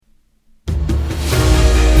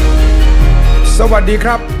สวัสดีค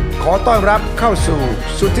รับขอต้อนรับเข้าสู่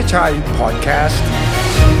Suthichai Podcast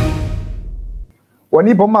วัน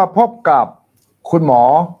นี้ผมมาพบกับคุณหมอ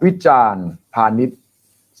วิจารณ์พาณิชย์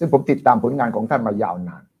ซึ่งผมติดตามผลงานของท่านมายาวน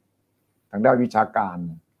านทางด้านวิชาการ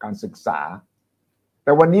การศึกษาแ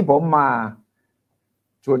ต่วันนี้ผมมา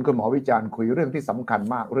ชวนคุณหมอวิจารณ์คุยเรื่องที่สำคัญ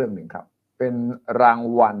มากเรื่องหนึ่งครับเป็นราง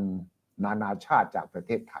วัลนานาชาติจากประเ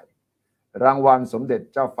ทศไทยรางวัลสมเด็จ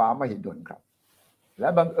เจ้าฟ้ามหิดลครับและ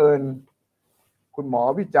บังเอิญคุณหมอ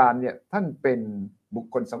วิจารณ์เนี่ยท่านเป็นบุค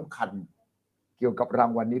คลสำคัญเกี่ยวกับรา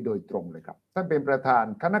งวัลนี้โดยตรงเลยครับท่านเป็นประธาน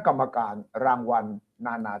คณะกรรมการรางวัลน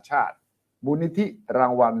านาชาติมูลนิธิรา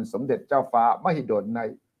งวัลสมเด็จเจ้าฟ้ามหิดลใน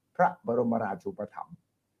พระบรมราชูปถัมภ์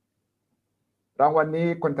รางวัลนี้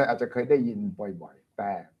คนไทยอาจจะเคยได้ยินบ่อยๆแ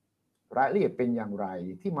ต่รายละเอียดเป็นอย่างไร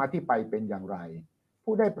ที่มาที่ไปเป็นอย่างไร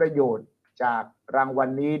ผู้ได้ประโยชน์จากรางวัล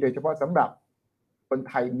นี้โดยเฉพาะสำหรับคน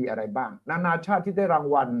ไทยมีอะไรบ้างนานาชาติที่ได้ราง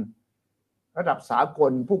วัลระดับสาก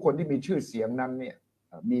ลผู้คนที่มีชื่อเสียงนั้นเนี่ย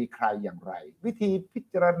มีใครอย่างไรวิธีพิ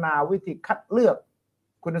จารณาวิธีคัดเลือก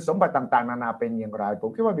คุณสมบัติต่างๆนานาเป็นอย่างไรผม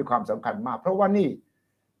คิดว่ามีความสำคัญมากเพราะว่านี่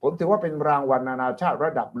ผมถือว่าเป็นรางวัลนานาชาติร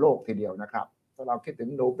ะดับโลกทีเดียวนะครับถ้าเราคิดถึง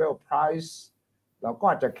Nobel Prize เราก็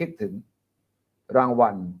จะคิดถึงรางวั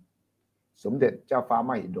ลสมเด็จเจ้าฟ้า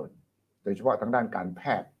มหิดลโดยเฉพาะทางด้านการแพ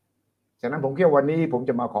ทย์ฉะนั้นผมคิดว่าวันนี้ผม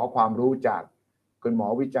จะมาขอความรู้จากคุณหมอ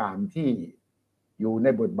วิจารณ์ที่อยู่ใน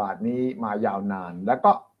บทบาทนี้มายาวนานและ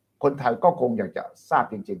ก็คนไทยก็คงอยากจะทราบ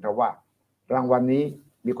จริงๆเพราะว่ารางวัลนี้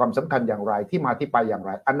มีความสำคัญอย่างไรที่มาที่ไปอย่างไ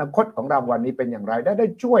รอนาคตของรางวัลนี้เป็นอย่างไรได้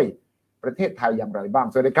ช่วยประเทศไทยอย่างไรบ้าง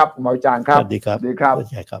สวัสดีครับหมอวิจารณ์ครับสวัสดีครับสวัสดีครับ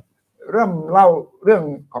ใช่ครับเริ่มเล่าเรื่อง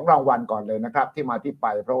ของรางวัลก่อนเลยนะครับที่มาที่ไป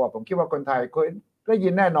เพราะว่าผมคิดว่าคนไทยเคยได้ยิ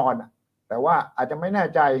นแน่นอนแต่ว่าอาจจะไม่แน่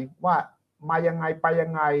ใจว่ามายังไงไปยั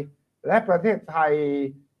งไงและประเทศไทย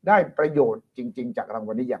ได้ประโยชน์จริงๆจากราง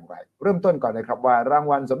วัลนี้อย่างไรเริ่มต้นก่อนเลยครับว่าราง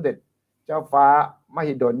วัลสมเด็จเจ้าฟ้าม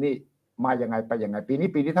หิดลนี่มายังไงไปยังไงปี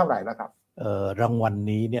นี้เท่าไหร่แล้วครับรางวัล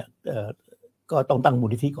นี้เนี่ยก็ต้องตั้งมูล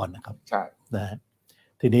นิธิก่อนนะครับใช่นะ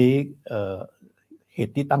ทีนี้เห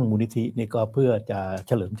ตุที่ตั้งมูลนิธินี่ก็เพื่อจะเ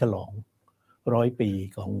ฉลิมฉลอง100 ปี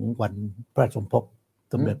ของวันพระสมภพ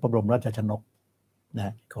สมเด็จพระบรมราชชนกน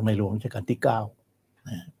ะของในหลวงรัชกาลที่9น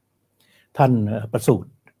ะท่านประสู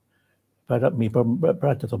ติมีพระ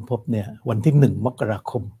ราชสมภพเนี่ยวันที่1 มกรา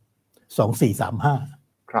คม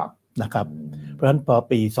 2435ครับนะครับเพราะฉะนั้นพอ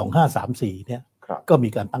ปี2534เนี่ยก็มี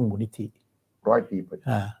การตั้งมูลนิธิ100 ปี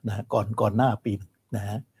นะก่อนหน้าปีนะ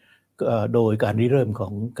ฮะโดยการริเริ่มขอ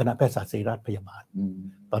งคณะแพทยศาสตร์ศิริราชพยาบาล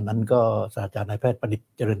ตอนนั้นก็ศาสตราจารย์นายแพทย์ประดิษฐ์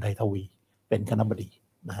เจริญไทยทวีเป็นคณบดี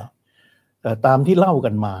นะฮะตามที่เล่า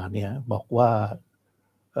กันมาเนี่ยบอกว่า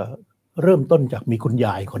เริ่มต้นจากมีคุณย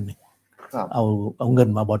ายคนหนึ่งเอาเงิน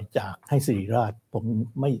มาบริจาคให้ศิริราชผม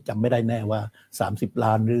จำไม่ได้แน่ว่า30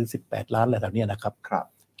 ล้านหรือ18 ล้านอะไรแบบนี้นะครับ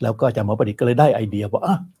แล้วก็อาจารย์หมอประดิษฐ์ก็เลยได้ไอเดียว่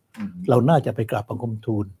าเราน่าจะไปกราบบังคม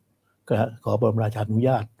ทูลขอบรมราชานุญ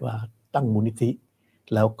าตว่าตั้งมูลนิธิ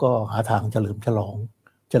แล้วก็หาทางเฉลิมฉลอง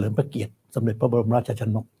เฉลิมพระเกียรติสมเด็จพระบรมราชช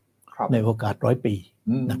นกในโอกาส100 ปี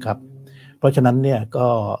นะครับเพราะฉะนั้นเนี่ยก็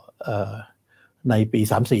ในปี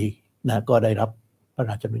34นะก็ได้รับพระ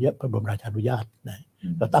ราชานุญาตพระบรมราชานุญาตนะ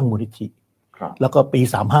ก็ตั้งมูลนิธิแล้วก็ปี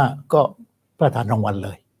35ก็ประทานรางวัลเล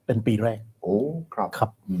ยเป็นปีแรกโอ้ครับ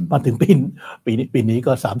มาถึงปีนี้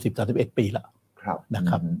ก็30-31 ปีแล้วนะ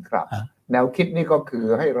ครับแนวคิดนี่ก็คือ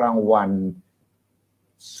ให้รางวัล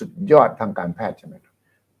สุดยอดทางการแพทย์ใช่ไหมครับ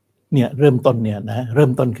เนี่ยเริ่มต้นเนี่ยนะเริ่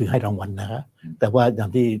มต้นคือให้รางวัลนะครับแต่ว่าอย่าง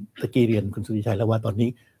ที่ตะกี้เรียนคุณสุทธิชัยแล้วว่าตอนนี้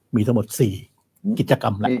มีทั้งหมด4 กิจกร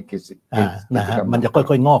รมแล้วนะฮะมันจะค่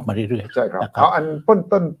อยๆงอกมาเรื่อยๆใช่ครับเอาอัน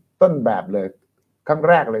ต้นแบบเลยครั้ง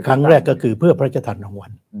แรกก็คือเพื่อพระราชทานรางวั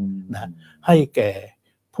ลนะให้แก่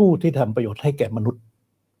ผู้ที่ทำประโยชน์ให้แก่มนุษย์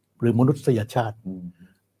หรือมนุษยชาติ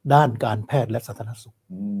ด้านการแพทย์และสาธารณสุข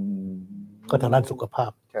ก็ทางด้านสุขภา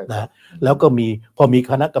พนะแล้วก็พอมี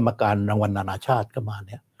คณะกรรมการรางวัลนานาชาติก็มาเ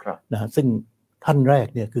นี่ยนะซึ่งท่านแรก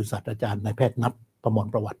เนี่ยคือศาสตราจารย์นายแพทย์นัทประมวล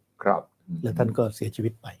ประวัติและท่านก็เสียชีวิ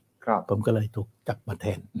ตไปผมก็เลยถูกจับมาแท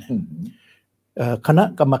นคณะ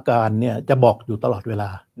กรรมการเนี่ยจะบอกอยู่ตลอดเวลา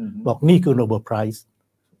บอกนี่คือ Nobel Prize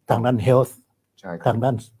ทางด้าน health ทางด้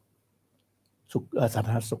านสาธ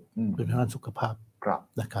ารณสุขหรือทางด้านสุขภาพ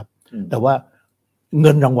นะครับแต่ว่าเ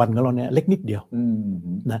งินรางวัลของเราเนี่ยเล็กนิดเดียว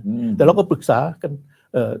นะแต่เราก็ปรึกษากัน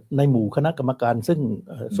ในหมู่คณะกรรมการซึ่ง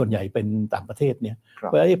ส่วนใหญ่เป็นต่างประเทศเนี่ย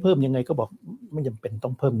ว่าเพิ่มยังไงก็บอกไม่จำเป็นต้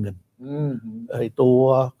องเพิ่มเงินตัว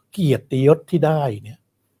เกียรติยศที่ได้เนี่ย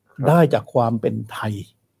ได้จากความเป็นไทย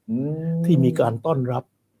ที่มีการต้อนรับ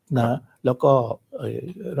นะแล้วก็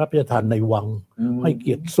รับประทานในวังให้เ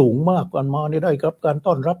กียรติสูงมากการมาเนี่ยได้รับการ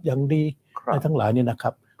ต้อนรับอย่างดีทั้งหลายเนี่ยนะค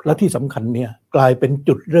รับและที่สำคัญเนี่ยกลายเป็น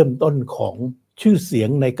จุดเริ่มต้นของ ชื่อเสียง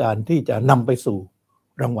ในการที่จะนำไปสู่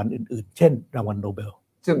รางวัลอื่นๆเช่นรางวัลโนเบล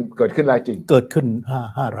ซึ่งเกิดขึ้นรายจริงเกิดขึ้น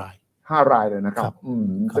5 ราย5 รายเลยนะครับ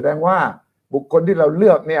แสดงว่าบุคคลที่เราเลื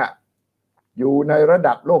อกเนี่ยอยู่ในระ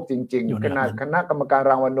ดับโลกจริงๆขนาดคณะกรรมการ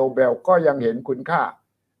รางวัลโนเบลก็ยังเห็นคุณค่า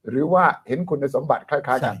หรือว่าเห็นคุณสมบัติคล้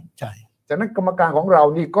ายๆกันใช่ฉะนั้นกรรมการของเรา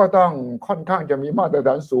นี่ก็ต้องค่อนข้างจะมีมาตรฐ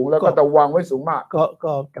านสูงแล้วก็ต้องวางไว้สูงมาก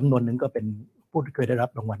ก็จำนวนหนึ่งก็เป็นผู้ที่เคยได้รับ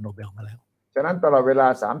รางวัลโนเบลมาแล้วฉะนั้นตลอดเวลา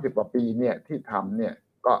30 กว่าปีเนี่ยที่ทำเนี่ย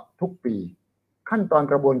ก็ทุกปีขั้นตอน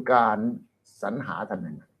กระบวนการสรรหาทำ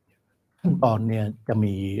ยังไงขั้นตอนเนี่ยจะ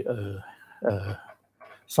มี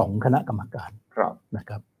2 คณะกรรมการนะ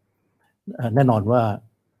ครับแน่นอนว่า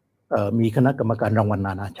มีคณะกรรมการรางวัลน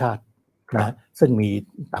านาชาตินะซึ่งมี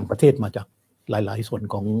ต่างประเทศมาจากหลายๆส่วน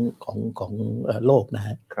ของโลกนะฮ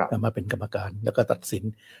ะมาเป็นกรรมการแล้วก็ตัดสิน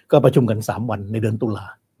ก็ประชุมกัน3 วันในเดือนตุลา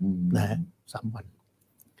นะฮะ3 วัน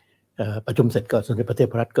ประชุมเสร็จก็สมเด็จพระเท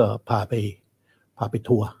พรัตน์ก็พาไป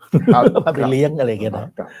ทัวร์พาไปเลี้ยงอะไรอย่างเงี้ยนะ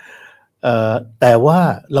แต่ว่า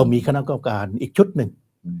เรามีคณะกรรมการอีกชุดหนึ่ง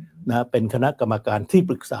นะเป็นคณะกรรมการที่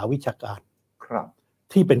ปรึกษาวิชาการ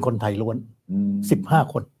ที่เป็นคนไทยล้วน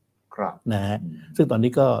15 คนนะฮะซึ่งตอน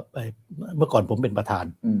นี้ก็เมื่อก่อนผมเป็นประธาน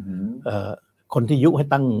คนที่ยุให้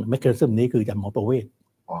ตั้งเมคานิซึมนี้คืออาจารย์หมอประเวศ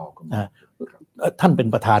ท่านเป็น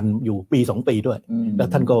ประธานอยู่ปี2 ปีด้วยแล้ว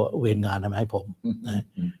ท่านก็เวรงานมาให้ผมนะ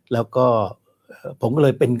แล้วก็ผมก็เล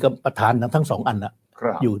ยเป็นประธานทั้ง2 อันนะ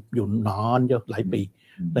อยู่นานเยอะหลายปี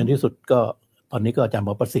ในที่สุดก็ตอนนี้ก็อาจารย์หม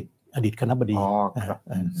อประสิทธิ์อดีตคณบดี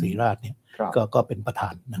ศรีราชเนี่ยก็เป็นประธา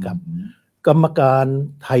นนะครับกรรมการ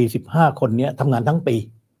ไทย15 คนเนี้ยทำงานทั้งปี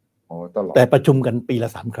แต่ประชุมกันปีละ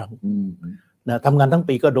3 ครั้งนะทำงานทั้ง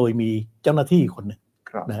ปีก็โดยมีเจ้าหน้าที่คนหนึ่ง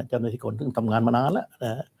นะเจ้าหน้าที่คนซึ่งทำงานมานานแล้วน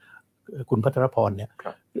ะคุณพัทรพรเนี่ย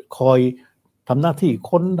คอยทำหน้าที่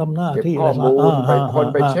ค้นทำหน้าที่อะไรไปคน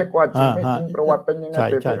ไปเช็คว่าจริงไม่จริงประวัติเป็นยังไง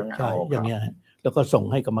ใช่อย่างเงี้ยแล้วก็ส่ง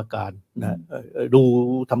ให้กรรมการนะดู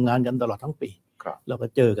ทำงานกันตลอดทั้งปีแล้วก็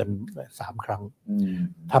เจอกัน3 ครั้ง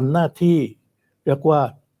ทำหน้าที่เรียกว่า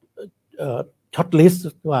ช็อตลิสต์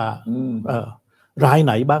ว่ารายไ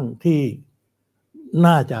หนบ้างที่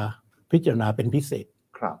น่าจะพิจารณาเป็นพิเศษ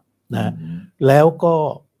นะแล้วก็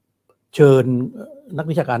เชิญนัก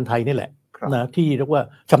วิชาการไทยนี่แหละนะที่เรียกว่า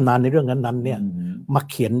ชำนาญในเรื่องนั้นๆเนี่ยมา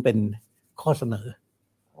เขียนเป็นข้อเสนอ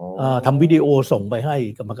ทำวิดีโอส่งไปให้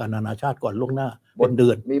กรรมการนานาชาติก่อนล่วงหน้าเป็นเดื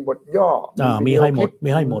อนมีบทย่อมีให้ห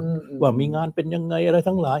มดว่ามีงานเป็นยังไงอะไร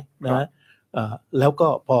ทั้งหลายนะแล้วก็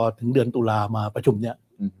พอถึงเดือนตุลามาประชุมเนี่ย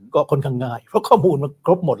ก็ค่อนข้างง่ายเพราะข้อมูลมันค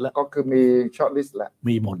รบหมดแล้วก็คือมีช็อตลิสต์แหละ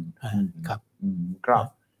มีหมดครับ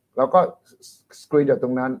แล้วก็สกรีนจากตร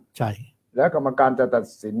งนั้นใช่แล้วกรรมการจะตัด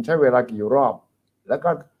สินใช้เวลากี่รอบแล้วก็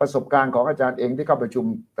ประสบการณ์ของอาจารย์เองที่เข้าประชุม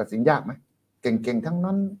ตัดสินยากไหมเก่งๆทั้ง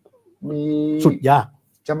นั้นมีสุดยาก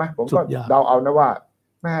ใช่ไหมผมก็เดาเอานะว่า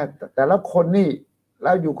แม่แต่ละคนนี่แ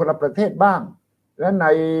ล้วอยู่คนละประเทศบ้างและใน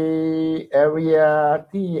แอเรีย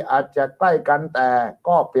ที่อาจจะใกล้กันแต่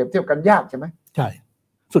ก็เปรียบเทียบกันยากใช่ไหมใช่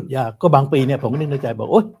สุดยากก็บางปีเนี่ยผมก็นึกในใจบอก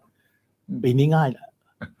โอ๊ยปีนี้ง่ายแหละ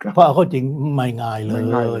เพราะเอาเข้าจริงไม่ง่ายเล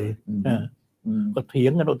ยก็เถีย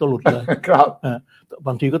งกันอุตลุดเลยครับบ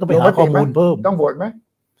างทีก็ต้องไปหาข้อมูลเพิ่มต้องโหวตไหม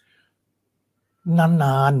น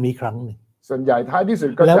านๆมีครั้งหนึ่งส่วนใหญ่ท้ายที่สุด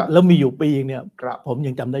ก็แล้วมีอยู่ปีเนี่ยผม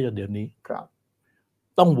ยังจำได้จนเดี๋ยวนี้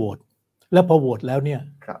ต้องโหวตแล้วพอโหวตแล้วเนี่ย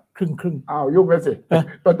ครึ่งอ้าวยุ่งเลยสิ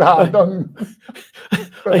ประธานต้อง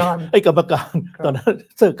ประธานไอ้กรรมการตอนนั้น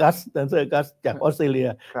เซอร์กัสจากออสเตรเลีย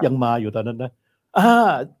ยังมาอยู่ตอนนั้นนะ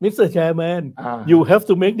Mr. Chairman you have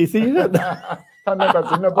to make decision ท่านไม่ตัด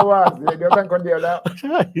สินนะเพราะว่าเดี๋ยวท่านคนเดียวแล้วใ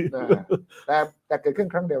ช่แต่เกิดขึ้น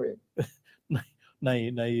ครั้งเดียวเอง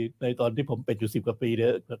ในตอนที่ผมเป็นอยู่10 กว่าปีเนี่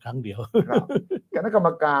ยครั้งเดียวคณะกรรม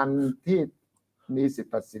การที่มีสิท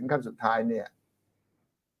ธิตัดสินขั้นสุดท้ายเนี่ย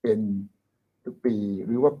เป็นทุกปีห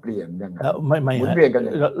รือว่าเปลี่ยนยังไงไม่เปลี่ยนกัน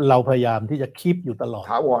เราพยายามที่จะคีปอยู่ตลอด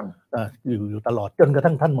ถาวรอยู่ตลอดจนกระ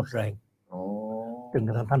ทั่งท่านหมดแรงจนก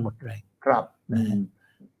ระทั่งท่านหมดแรงครับ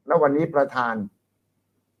แล้ววันนี้ประธาน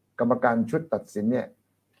กรรมการชุดตัดสินเนี่ย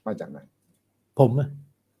มาจากไหนผม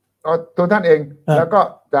ตัวท่านเองแล้วก็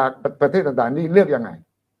จากประเทศต่างๆนี่เลือกยังไง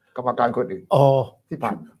กรรมการคนอื่นที่ผ่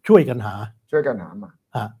านช่วยกันหามา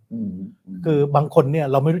คือบางคนเนี่ย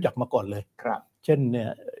เราไม่รู้จักมาก่อนเลยครับเช่นเนี่ย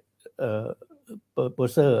เปอ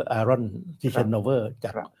ร์เซอร์อารอนทิเชนโนเวอร์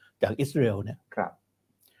จากอิสราเอลเนี่ย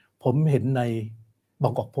ผมเห็นในบา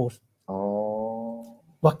งกอกโพสต์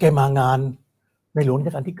ว่าแกมางานในหลวงรัช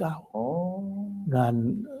กาลที่9งาน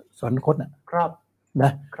สวรรคตนะครับน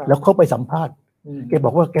ะแล้วเขาไปสัมภาษณ์แกบ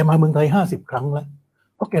อกว่าแกมาเมืองไทย50 ครั้งแล้ว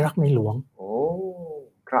เพราะแกรักในหลวง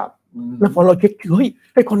ครับแล้วพอเราเช็คเฮ้ย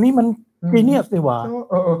ไอ้คนนี้มันจีเนียสนี่หว่า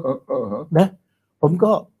นะผม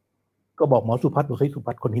ก็ ก็บอกหมอสุพัฒน์ว่าเฮ้ยสุ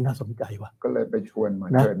พัฒน์คนนี้น่าสนใจว่ะก็เลยไปชวนมา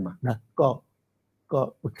เชิญมานะก็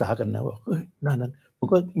ปรึกษากันนะว่านั้นผม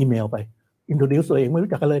ก็อีเมลไปอินโทรดิวซ์ตัวเองไม่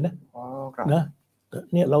รู้จักกันเลยนะนะ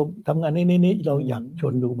เนี่ยเราทำงานนี้เราอยากช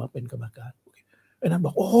วนดูมาเป็นกรรมการไอ้นั้นบ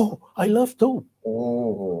อกโอ้ I love too โอ้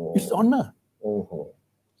โห it's honor โอ้โห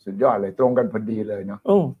สุดยอดเลยตรงกันพอดีเลยเนาะ โ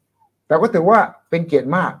อ้แต่ก็ถือว่าเป็นเกียรติ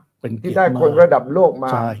มากที่ได้คนระดับโลกมา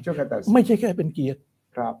ช่วยกันตัดสินไม่ใช่แค่เป็นเกียรติ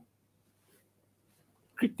ครับ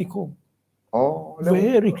critical อ๋อ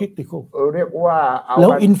very critical เรียกว่าแล้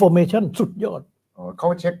ว information สุดยอดเขา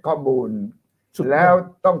เช็คข้อมูลแล้ว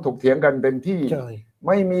ต้องถกเถียงกันเต็มที่ไ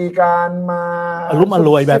ม่มีการมาอารมณ์อ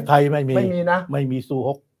ร่วยแบบไทยไม่มีนะไม่มีซูฮ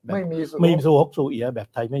กไม่มีซูฮกซูเอียแบบ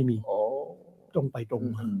ไทยไม่มีตรงไปตรง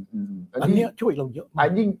มาอันนี้ช่วยเราเยอะ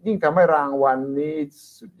ยิ่งทำให้รางวัลนี้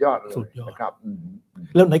สุดยอดเลยนะครับ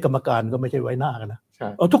แล้วในกรรมการก็ไม่ใช่ไว้หน้ากันนะ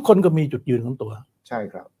ทุกคนก็มีจุดยืนของตัวใช่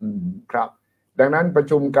ครับครับดังนั้นประ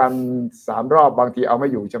ชุมกัน3 รอบบางทีเอาไม่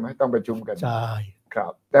อยู่ใช่ไหมต้องประชุมกันใช่ครั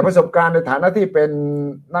บแต่ประสบการณ์ในฐานะที่เป็น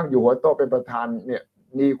นั่งอยู่หัวโต๊ะเป็นประธานเนี่ย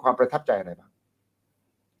มีความประทับใจอะไรบ้าง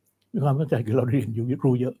มีความประทับใจคือเราเรียนอยู่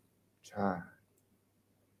รู้เยอะใช่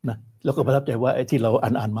นะแล้วก็ประทับใจว่าไอ้ที่เรา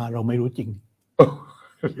อ่านมาเราไม่รู้จริง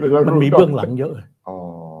มันมีเบื้องหลังเยอะ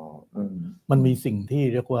มันมีสิ่งที่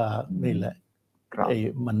เรียกว่านี่แหละไอ้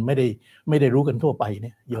มันไม่ได้รู้กันทั่วไปเ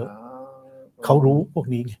นี่ยเยอะเขารู้พวก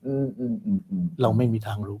นี้ไงเราไม่มีท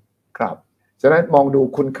างรู้ครับฉะนั้นมองดู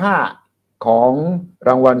คุณค่าของร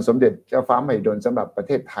างวัลสมเด็จเจ้าฟ้ามหิดลสำหรับประเ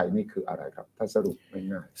ทศไทยนี่คืออะไรครับถ้าสรุป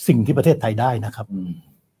ง่ายๆสิ่งที่ประเทศไทยได้นะครับ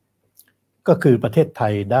ก็คือประเทศไท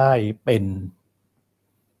ยได้เป็น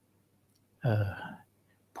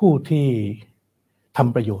ผู้ที่ท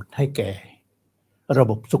ำประโยชน์ให้แก่ระ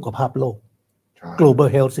บบสุขภาพโลก global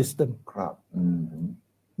health system ครับ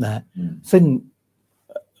นะซึ่ง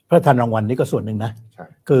พระทานรางวัลนี้ก็ส่วนหนึ่งนะ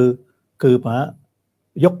คือมา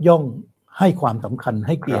ยกย่องให้ความสำคัญใ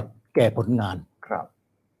ห้เกียรติแก่ผลงาน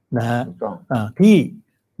นะฮะที่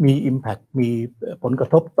มี impact มีผลกระ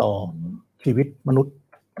ทบต่อชีวิตมนุษย์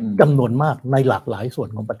จำนวนมากในหลากหลายส่วน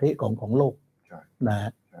ของประเทศของโลกนะ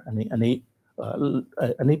อัน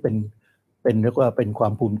นี้เป็นเรียกว่าเป็นควา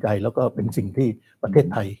มภูมิใจแล้วก็เป็นสิ่งที่ประเทศ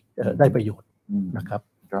ไทยได้ประโยชน์นะครับ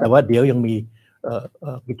แต่ว่าเดี๋ยวยังมี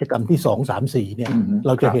กิจกรรมที่2 3 4เนี่ยเ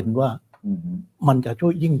ราจะเห็นว่ามันจะ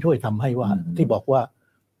ช่วยทำให้ว่าที่บอกว่า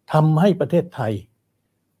ทำให้ประเทศไทย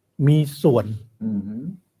มีส่วน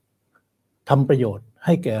ทำประโยชน์ใ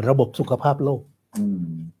ห้แก่ระบบสุขภาพโลก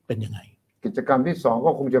เป็นยังไงกิจกรรมที่2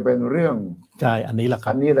ก็คงจะเป็นเรื่องใช่อันนี้แหละครั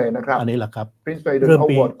บอันนี้เลยนะครับอันนี้แหละครับ Prince Biden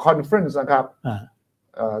Award Conference นะครับ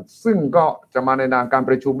ซึ่งก็จะมาในนามการ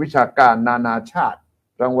ประชุมวิชาการนานาชาติ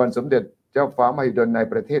รางวัลสมเด็จเจ้าฟ้ามหิดลใน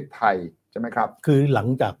ประเทศไทยใช่ไหมครับคือหลัง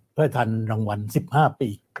จากพระราชทานรางวัล15 ปี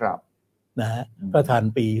ครับนะฮะพระราชทาน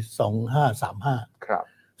ปี2535ครั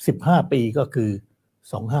บ15 ปีก็คือ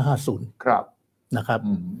2550ครับนะครับ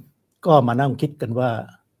ก็มานั่งคิดกันว่า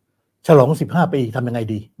ฉลอง15 ปีทำยังไง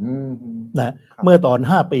ดีนะเมื่อตอน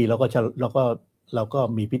5 ปีเราก็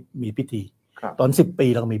มีพิธีตอน10 ปี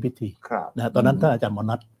เราก็มีพิธีนะตอนนั้นท่านอาจารย์หมอ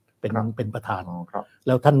นัทเป็นประธานแ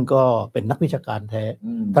ล้วท่านก็เป็นนักวิชาการแท้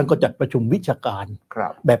ท่านก็จัดประชุมวิชาการ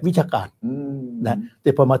แบบวิชาการนะแต่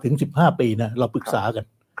พอมาถึง15 ปีนะเราปรึกษากัน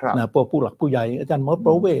นะพวกผู้หลักผู้ใหญ่อาจารย์หมอป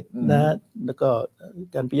ระเวศนะแล้วก็อ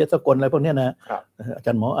าจารย์ปิยะสกลอะไรพวกนี้นะอาจ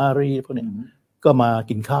ารย์หมออารีพวกนี้ก็มา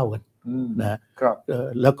กินข้าวกันนะ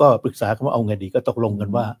แล้วก็ปรึกษากันว่าเอาไงดีก็ตกลงกัน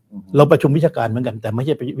ว่าเราประชุมวิชาการเหมือนกันแต่ไม่ใ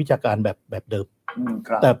ช่วิชาการแบบเดิม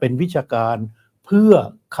แต่เป็นวิชาการเพื่อ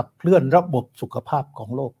ขับเคลื่อนระบบสุขภาพของ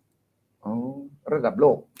โลกระดับโล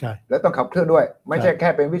กใช่แล้วต้องขับเคลื่อนด้วยไม่ใช่แค่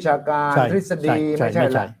เป็นวิชาการทฤษฎี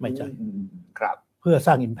ไม่ใช่ครับเพื่อส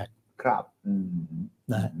ร้าง impact ครับ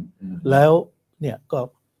นะแล้วเนี่ยก็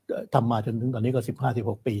ทำมาจนถึงตอนนี้ก็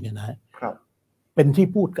15-16 ปีเนี่ยนะครับเป็นที่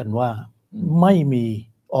พูดกันว่าไม่มี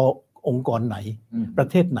องค์กรไหนประ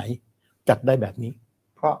เทศไหนจัดได้แบบนี้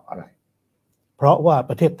เพราะอะไรเพราะว่า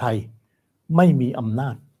ประเทศไทยไม่มีอำนา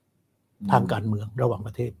จทางการเมืองระหว่างป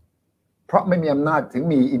ระเทศเพราะไม่มีอำนาจถึง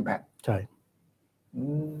มี impact ใช่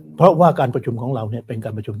เพราะว่าการประชุมของเราเนี่ยเป็นกา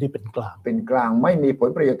รประชุมที่เป็นกลางไม่มีผล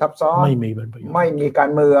ประโยชน์ทับซ้อนไม่มีผลประโยชน์ไม่มีการ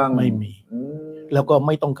เมืองไม่มีแล้วก็ไ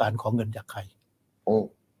ม่ต้องการขอเงินจากใคร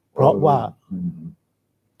เพราะว่า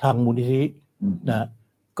ทางมูลนิธินะ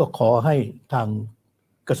ก็ขอให้ทาง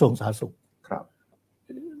กระทรวงสาธารณสุข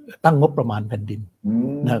ตั้งงบประมาณแผ่นดิน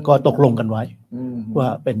นะก็ตกลงกันไว้ว่า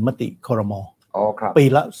เป็นมติครม.ปี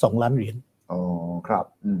ละ2 ล้านเหรียญครับ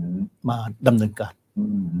มาดำเนินการ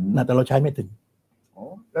นะแต่เราใช้ไม่ถึง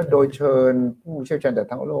แล้วโดยเชิญผู้เชี่ยวชาญจาก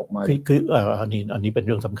ทั้งโลกมาคืออันนี้เป็นเ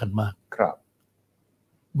รื่องสำคัญมากครับ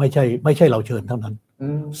ไม่ใช่เราเชิญเท่านั้น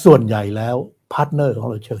ส่วนใหญ่แล้วพาร์ทเนอร์ของ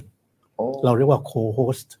เราเชิญ เราเรียกว่า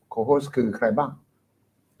co-host คือใครบ้าง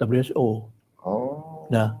WHO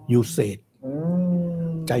นะ USAID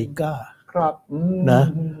ใจกล้าครับนะ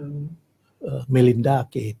เมลินดา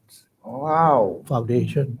เกตส์ว้าว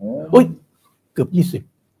Foundation เกือบ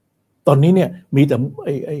20ตอนนี้เนี่ยมีแต่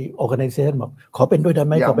ไอ้ organization บอกขอเป็นด้วยได้ไ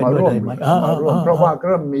หมขอเป็นด้วยได้ไหมเพราะว่าเ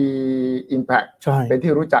ริ่มมี impact เป็น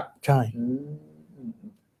ที่รู้จักใช่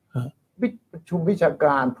ประชุมวิชาก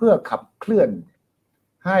ารเพื่อขับเคลื่อน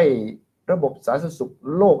ให้ระบบสาธารณสุข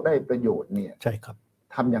โลกได้ประโยชน์เนี่ยใช่ครับ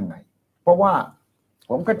ทำยังไงเพราะว่า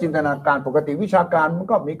ผมก็จินตนาการปกติวิชาการมัน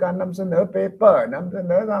ก็มีการนำเสนอเปเปอร์นำเส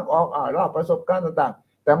นอทางออกเล่าประสบการณ์ต่าง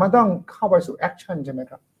ๆแต่มันต้องเข้าไปสู่แอคชั่นใช่ไหม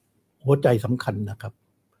ครับหัวใจสำคัญนะครับ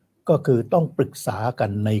ก็คือต้องปรึกษากัน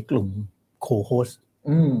ในกลุ่มโคโฮส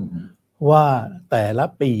ว่าแต่ละ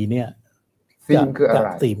ปีเนี่ยธีมคือ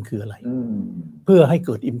อะไรเพื่อให้เ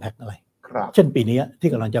กิด impact อะไรเช่นปีนี้ที่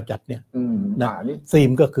กำลังจะจัดเนี่ยนะธีม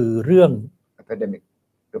ก็คือเรื่อง epidemic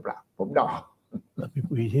หรือเปล่าผมเดา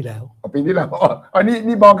ปีที่แล้วอัน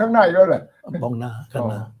นี้มองข้างหน้าก็เลยมองหน้าข้าง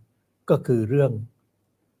หน้าก็คือเรื่อง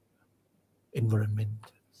environment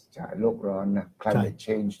ใช่โลกร้อนนะ climate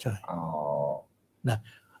change ใช่นะ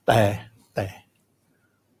แต่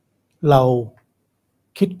เรา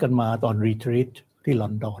คิดกันมาตอน retreat ที่ลอ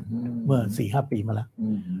นดอนเมื่อ 4-5 ปีมาแล้ว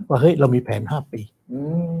ว่าเฮ้ยเรามีแผน5ปี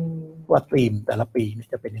ว่าธีมแต่ละปีเนี่ย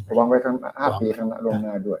จะเป็นยังไงวางไว้ข้าง5 ปีข้างหน้าลงห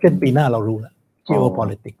น้าด้วยเช่นปีหน้าเรารู้แล้ว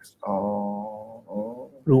geopolitics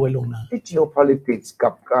รู้ไว้ลงหน้า geopolitics กั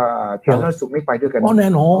บสาธารณสุขไม่ไปด้วยกันแน่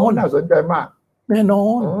นอนน่าสนใจมากแน่นอ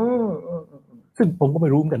นซึ่งผมก็ไม่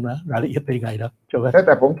รู้เหมือนกันนะรายละเอียดเป็นยังไงนะใช่ไหมแ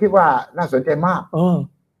ต่ผมคิดว่าน่าสนใจมาก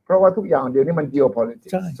เพราะว่าทุกอย่างเดี๋ยวนี้มัน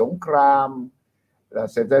geopolitics สงคราม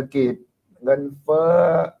เศรษฐกิจเงินเฟ้อ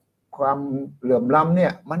ความเหลื่อมล้ำเนี่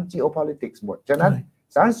ยมัน geopolitics หมดฉะนั้น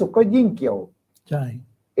สาธารณสุขก็ยิ่งเกี่ยวใช่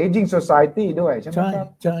aging society ด้วยใช่ไหมครับ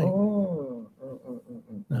ใช่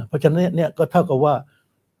เพราะฉะนั้นเนี่ยก็เท่ากับว่า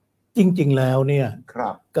จริงๆแล้วเนี่ย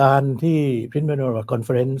การที่ Prince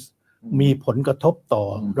Conference มีผลกระทบต่อ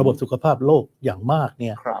ระบบสุขภาพโลกอย่างมากเ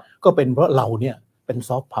นี่ยก็เป็นเพราะเราเนี่ยเป็นซ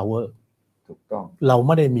อฟต์พาวเวอร์ถูกต้องเราไ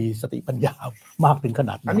ม่ได้มีสติปัญญามากถึงข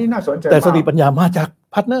นาดนั้นอันนี้น่าสนใจแต่สติปัญญามาจาก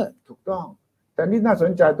พาร์ทเนอร์ถูกต้องแต่นี่น่าส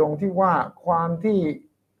นใจตรงที่ว่าความที่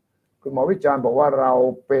คุณหมอวิจารณ์บอกว่าเรา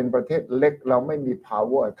เป็นประเทศเล็กเราไม่มี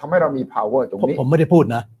power ทำให้เรามี power ตรงนี้ผมไม่ได้พูด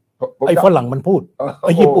นะไอ้ฝรั่งมันพูดไ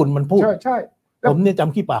อ้ญี่ปุ่นมันพูดใช่ผมเนี่ยจ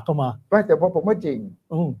ำขี้ปากเข้ามาแต่ผมว่าจริง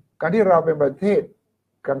การที่เราเป็นประเทศ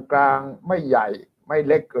กลางๆไม่ใหญ่ไม่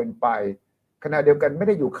เล็กเกินไปขณะเดียวกันไม่ไ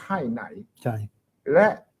ด้อยู่ค่ายไหนใช่และ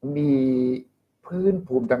มีพื้น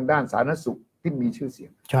ภูมิทางด้านสาธารณสุขที่มีชื่อเสีย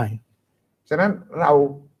งใช่ฉะนั้นเรา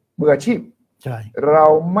มืออาชีพใช่เรา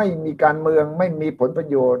ไม่มีการเมืองไม่มีผลประ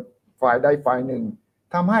โยชน์ฝ่ายใดฝ่ายหนึ่ง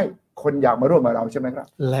ทำให้คนอยากมาร่วมกับเราใช่ไหมครับ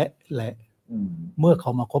และเมื่อเข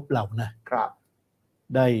ามาคบเรานะครับ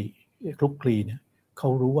ได้คลุกคลีเนี่ยเขา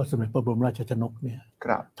รู้ว่าสมเด็จพระบรมราชชนกเนี่ย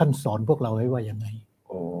ท่านสอนพวกเราไว้ว่ายังไง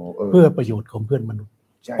เพื่อประโยชน์ของเพื่อนมนุษย์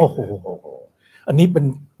โอ้โหอันนี้เป็น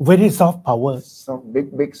very soft power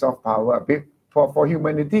big soft power big for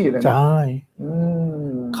humanity เลยนะใช่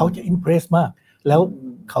เขาจะ impress มากแล้ว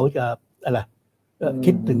เขาจะอะไร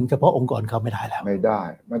คิดถึงเฉพาะองค์กรเขาไม่ได้แล้วไม่ได้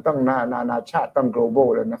มันต้องนานาชาติต้อง global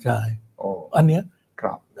เลยนะใช่อันเ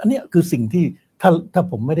นี้ยคือสิ่งที่ถ้า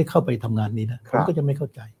ผมไม่ได้เข้าไปทำงานนี้นะผมก็จะไม่เข้า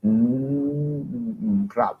ใจ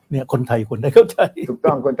ครับเนี่ยคนไทยควรได้เข้าใจถูก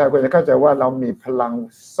ต้องคนไทยควรจะเข้าใจว่าเรามีพลัง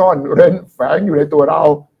ซ่อนเร้นแฝงอยู่ในตัวเรา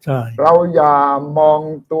ใช่เราอย่ามอง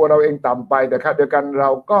ตัวเราเองต่ำไปแต่ค่ะเดียวกันเรา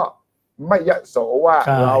ก็ไม่ยโสว่า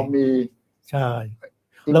เรามีใช่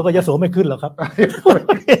แล้วก็ยโสไม่ขึ้นหรอกครับ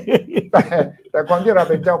แต่ความที่เรา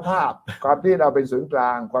เป็นเจ้าภาพความที่เราเป็นศูนย์กล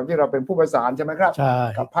างความที่เราเป็นผู้ประสานใช่ไหมครับ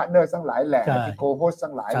กับพาร์ทเนอร์ทั้งหลายแหล่ที่โคโฮส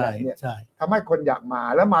ทั้งหลายแหล่เนี่ยทำให้คนอยากมา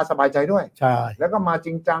แล้วมาสบายใจด้วยแล้วก็มาจ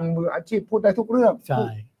ริงจังมืออาชีพพูดได้ทุกเรื่อง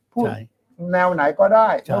พูดแนวไหนก็ได้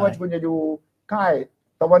ไม่ว่าคุณจะอยู่ค่าย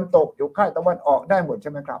ตะวันตกอยู่ค่ายตะวันออกได้หมดใ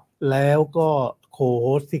ช่ไหมครับแล้วก็โคโฮ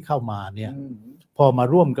สที่เข้ามาเนี่ยพอมา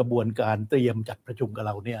ร่วมกระบวนการเตรียมจัดประชุมกับเ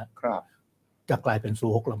ราเนี่ยจะกลายเป็นซู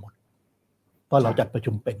ฮกเราหมดเพราะเราจัดประ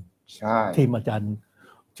ชุมเป็นที่อาจารย์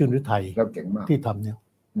ชื่นฤทัยที่ทำเนี่ย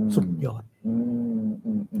สุดยอด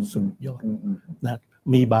นะ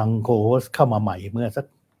มีบางโค้ชเข้ามาใหม่เมื่อสัก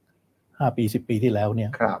5 ปี10 ปีที่แล้วเนี่ย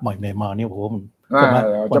ใหม่มาเนี่ยผม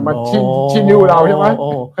จะมาชี้นิ้วเราใช่ไหม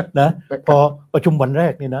นะพอประชุมวันแร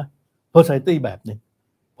กนี่นะ Society แบบนึง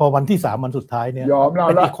พอวันที่3วันสุดท้ายเนี่ยยอมเราเ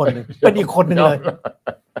ป็นอีกคนนึงเลย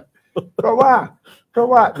เพราะว่า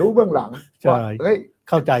รู้เบื้องหลังว่าเฮ้ย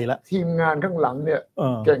เข้าใจแล้วทีมงานข้างหลังเนี่ย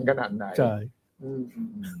เก่งขนาดไหนใช่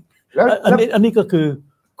แล้วอันนี้ก็คือ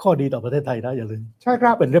ข้อดีต่อประเทศไทยนะอย่าลืมใช่ค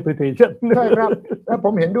รับเป็น reputation ใช่ครับแล้วผ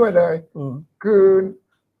มเห็นด้วยเลยคือ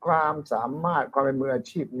ความสามารถความเป็นมืออา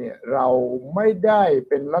ชีพเนี่ยเราไม่ได้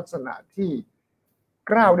เป็นลักษณะที่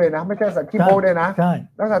กล้าวด้วยนะไม่ใช่สักขี้โม้ด้วยนะ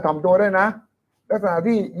ลักษณะถ่อมตัวด้วยนะลักษณะ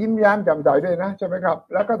ที่ยิ้มแย้มแจ่มใสด้วยนะใช่ไหมครับ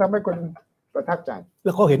แล้วก็ทำให้คนประทับใจแ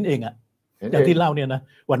ล้วเขาเห็นเองอ่ะอย่างที่เล่าเนี่ยนะ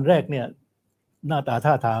วันแรกเนี่ยหน้าตา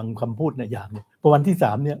ท่าทางคำพูดเนี่ยอย่างเนี่ยพอวันที่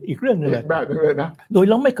3เนี่ยอีกเรื่องนึงเลยแบบนึงเลยนะโดย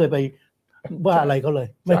เราไม่เคยไปว่าอะไรเขาเลย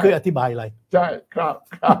ไม่เคยอธิบายอะไรใช่ครับ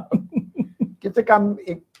กิจกรรม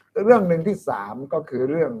อีกเรื่องหนึ่งที่3ก็คือ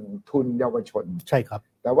เรื่องทุนเยาวชนใช่ครับ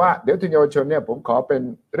แต่ว่าเดี๋ยวทุนเยาวชนเนี่ยผมขอเป็น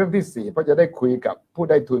เรื่องที่4เพราะจะได้คุยกับผู้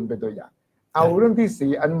ได้ทุนเป็นตัวอย่างเอาเรื่อง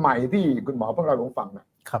ที่4อันใหม่ที่คุณหมอเพิ่งเล่าให้ผมฟังนะ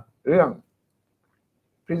ครับเรื่อง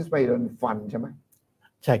Suthichai Yoon Fund ใช่ไหม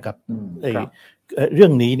ใช่ครับเรื่อ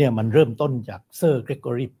งนี้เนี่ยมันเริ่มต้นจากเซอร์เกรก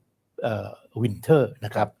อรีวินเทอร์น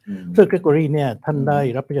ะครับเซอร์เกรกอรีเนี่ยท่านได้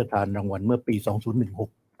รับพระราชทานรางวัลเมื่อปี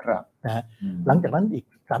2016ครับนะฮะหลังจากนั้นอีก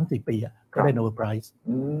 3-4 ปีก็ได้โนเบลไพรส์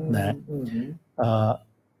นะ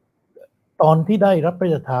ตอนที่ได้รับพระร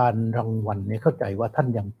าชทานรางวัลเนี่ยเข้าใจว่าท่าน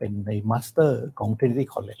ยังเป็นในมาสเตอร์ของ Trinity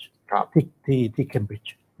College ที่เคมบริด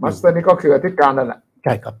จ์มาสเตอร์นี่ก็คืออธิการนั่นแหละใ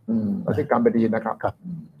ช่ครับอธิการบดีนะครับ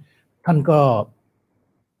ท่านก็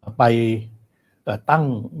ไปตั้ง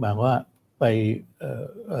หมายว่าไป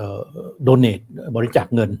โดเนทบริจาค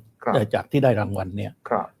เงินจากที่ได้รางวัลเนี่ย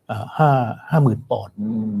50,000 ปอนด์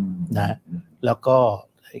นะแล้วก็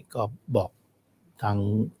บอกทา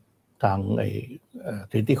ง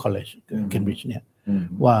Trinity College Cambridge เนี่ย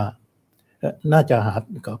ว่าน่าจะ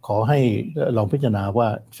ขอให้ลองพิจารณาว่า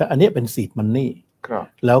อันนี้เป็นซีดมันนี่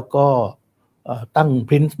แล้วก็ตั้ง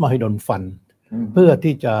Prince Mahidol Fund เพื่อ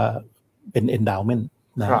ที่จะเป็น endowment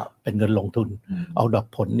นะเป็นเงินลงทุนเอาดอก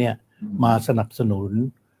ผลเนี่ยมาสนับสนุน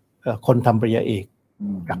คนทำปริญญาเอก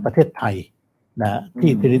จากประเทศไทยนะ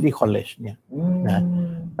ที่ Trinity College เนี่ยนะ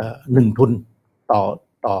1 ทุน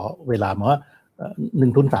ต่อเวลาหมายว่า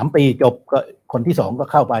1 ทุน 3 ปีจบก็คนที่2ก็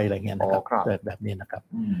เข้าไปอะไรเงี้ยนะครับแบบนี้นะครับ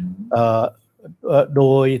โด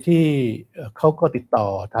ยที่เขาก็ติดต่อ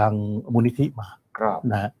ทางมูลนิธิมา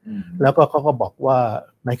นะแล้วก็เขาก็บอกว่า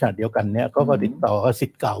ในขณะเดียวกันเนี่ยเขาก็ติดต่อศิ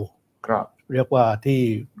ษย์เก่าเรียกว่าที่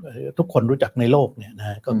ทุกคนรู้จักในโลกเนี่ยน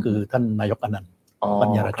ะก็คือท่านนายกอนันต์ปัญ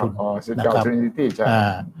ญารชุนนะครับ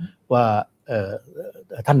ว่า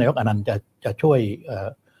ท่านนายกอนันต์จะช่วย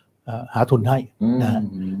หาทุนให้นะ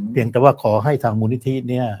เพียงแต่ว่าขอให้ทางมูลนิธิ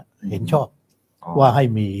เนี่ยเห็นชอบว่าให้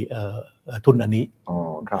มีทุนอันนี้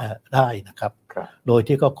ได้นะครับโดย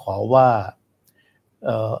ที่ก็ขอว่า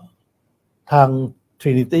ทาง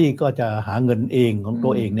Trinity ก็จะหาเงินเองของตั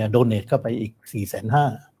วเองเนี่ยโดเนทเข้าไปอีก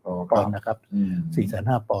 450,000 ปอนด์นะครับ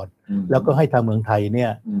 450,000 ปอนด์แล้วก็ให้ทางเมืองไทยเนี่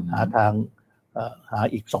ยหา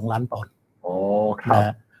อีก2 ล้านปอนด์น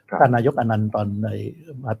ะท่านนายกอนันต์ตอน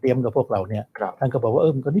มาเตรียมกับพวกเราเนี่ยท่านก็บอกว่า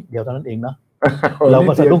มันก็นิดเดียวเท่านั้นเองเนาะเรา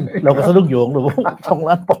ก็สะดุ้งโยงเลยว่า2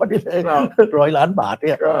 ล้านปอนด์นี่เลย100 ล้านบาทเ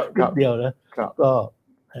นี่ยนิดเดียวนะก็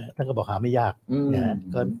ท่านก็บอกหาไม่ยากนะ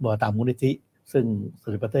ก็บอกตามมูลนิธิซึ่งสุ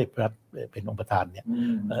ริประเทศครับเป็นองค์ประธานเนี่ย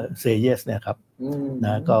เซเยสเนี่ยครับน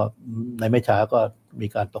ะก็ในไม่ช้าก็มี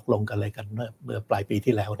การตกลงกันอะไรกันเมื่อปลายปี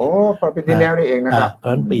ที่แล้วปลายปีที่แล้วนี่เองนะครับเพราะ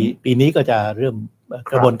ฉะนั้นปีนี้ก็จะเริ่ม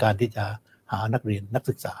กระบวนการที่จะหานักเรียนนัก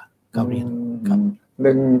ศึกษาเข้าเรียนครับ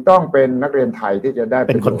1ต้องเป็นนักเรียนไทยที่จะได้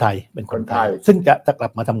เป็นคนไทยซึ่งจะกลั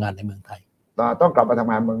บมาทำงานในเมืองไทยต้องกลับมาท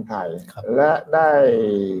ำงานเมืองไทยและได้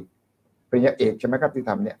ปริญญาเอกใช่ไหมครับที่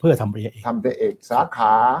ทำเนี่ยเพื่อทำปริญญาเอกทำเอกสาข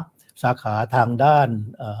าทางด้าน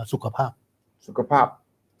สุขภาพ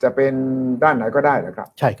จะเป็นด้านไหนก็ได้นะครับ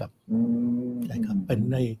ใช่ครับใช่ครับเป็น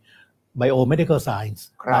ใน biomedical science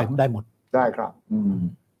ได้หมดได้ครับ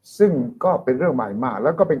ซึ่งก็เป็นเรื่องใหม่มากแล้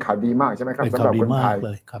วก็เป็นข่าวดีมากใช่ไหมครับสำหรับคนไทยเ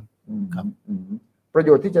ลยครับประโย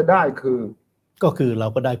ชน์ที่จะได้ก็คือเรา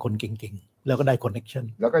ก็ได้คนเก่งๆแล้วก็ได้ connection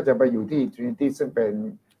แล้วก็จะไปอยู่ที่ Trinity ซึ่งเป็น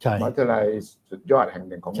มหาวิทยาลัยสุดยอดแห่ง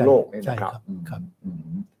หนึ่งของโลกนี่นะครับ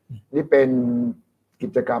นี่เป็นกิ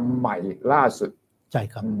จกรรมใหม่ล่าสุดใช่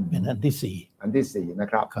ครับเป็นอันที่4นะ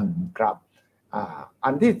ครับครับอั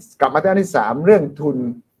นที่กลับมาที่อันที่3เรื่องทุน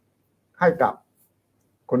ให้กับ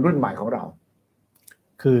คนรุ่นใหม่ของเรา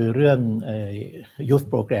คือเรื่องyouth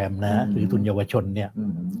program นะหรือทุนเยาวชนเนี่ย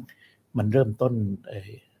มันเริ่มต้น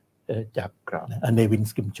จากเนวิน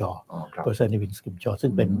สกิมชอว์โปรเฟสเซอร์เนวินสกิมชอว์ซึ่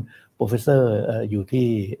งเป็นโปรเฟสเซอร์อยู่ที่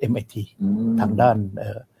MIT ทางด้าน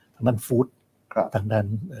ฟู้ดทางด้าน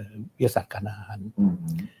วิทยาศาสตร์การอาหาร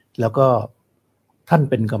แล้วก็ท่าน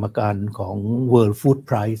เป็นกรรมการของ World Food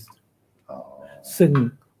Prize ซึ่ง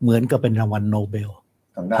เหมือนกับเป็นรางวัลโนเบล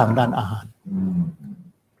ทางด้านอาหาร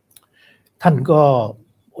ท่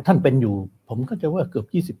านเป็นอยู่ผมก็จะว่าเกือ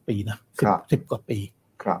บ20 ปีนะ10 กว่าปี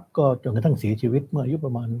ก็จนกระทั่งเสียชีวิตเมื่ออายุป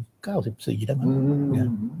ระมาณ94ได้มั้ง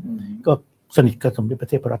ก็สนิทกับสมเด็จพระ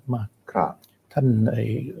เทพรัตน์มากท่าน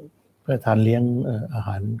พระราชทานเลี้ยงอาห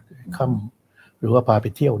ารค่ำหรือว่าพาไป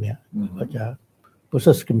เที่ยวเนี่ยก็จะโปรเฟสเซ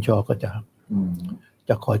อร์สกิมชอก็จะ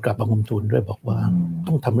คอยกลับบังคมทูลด้วยบอกว่า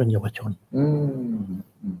ต้องทำเรื่องเยาวชน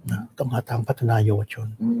นะต้องหาทางพัฒนาเยาวชน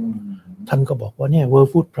ท่านก็บอกว่าเนี่ย World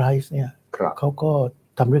Food Prize เนี่ยเขาก็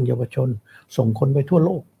ทำเรื่องเยาวชนส่งคนไปทั่วโล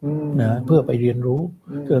กนะเพื่อไปเรียนรู้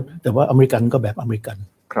แต่ว่าอเมริกันก็แบบอเมริกัน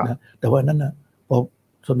นะแต่ว่านั้นนะพอ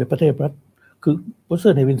สมเด็จพระเทพรัตน์คือโปรเฟสเซอ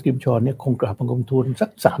ร์เนวินสกิมชอเนี่ยคงกราบบังคมทูลสัก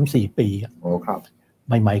 3-4 ปี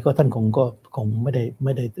ใหม่ๆก็ท่านคงไม่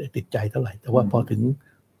ได้ติดใจเท่าไหร่แต่ว่าพอถึง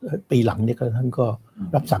ปีหลังเนี่ยท่านก็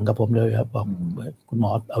รับสั่งกับผมเลยครับบอกคุณหม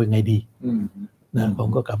อเอายังไงดีนะผม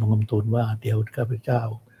ก็กลับบังคมทูลว่าเดี๋ยวข้าพเจ้า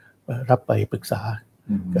รับไปปรึกษา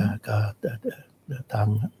กับทาง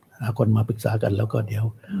หาคนมาปรึกษากันแล้วก็เดี๋ยว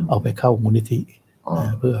เอาไปเข้ามูลนิธิ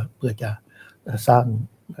เพื่อจะสร้าง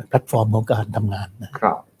แพลตฟอร์มของการทำงานนะค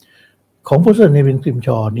รับของโปรเฟสเซอร์เนวินสกิมช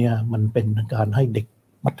อเนี่ยมันเป็นการให้เด็ก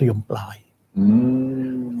มัธยมปลาย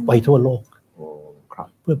ไปทั่วโลก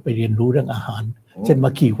เพื่อไปเรียนรู้เรื่องอาหารเช่นมา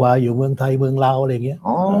ขี่ควายอยู่เมืองไทยเมืองลาวอะไรเงี้ย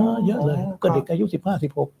เยอะเลยก็เด็กอายุ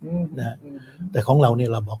15-16นะแต่ของเราเนี่ย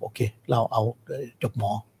เราบอกโอเคเราเอาจบหม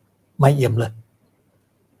อไม่เอี่ยมเลย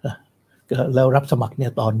แล้วรับสมัครเนี่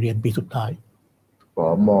ยตอนเรียนปีสุดท้าย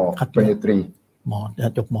ม.ปริญญาตรีม.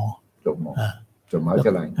จบม.จบมหาวิท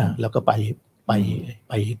ยาลัยแล้วก็ไ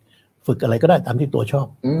ปฝึกอะไรก็ได้ตามที่ตัวชอบ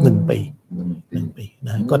1 ปีน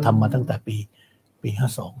ะก็ทำมาตั้งแต่ปี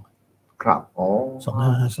52ครับ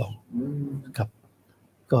2552ครับ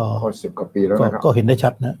ก็10 กว่าปีแล้วนะครับก็เห็นได้ชั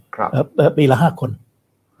ดนะครับปีละ5 คน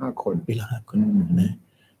ปีละ5 คนนะ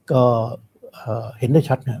ก็เห็นได้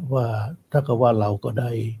ชัดนะว่าถ้าเกิดว่าเราก็ไ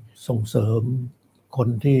ด้ส่งเสริมคน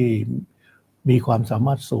ที่มีความสาม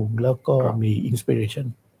ารถสูงแล้วก็มีอินสปิเรชัน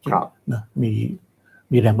นะ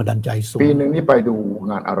มีแรงบันดาลใจสูงปีนึงนี่ไปดู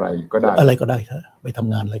งานอะไรก็ได้อะไรก็ได้ครับไปท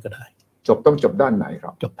ำงานอะไรก็ได้ต้องจบด้านไหนค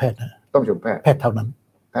รับจบแพทย์นะต้องจบแพทย์เท่านั้น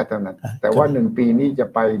แต่ว่า1 ปีนี้จะ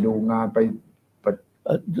ไปดูงานไป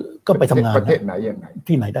ก็ไปทำงานประเทศไหนยังไง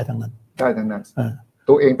ที่ไหนได้ทั้งนั้น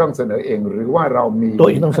ตัวเองต้องเสนอเองหรือว่าเรามีตัว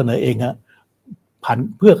เองต้องเสนอเองฮะผ่าน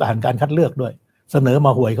เพื่อการการเลือกด้วยเสนอม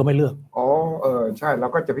าห่วยเขาไม่เลือกใช่เรา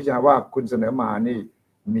ก็จะพิจารณาว่าคุณเสนอมานี่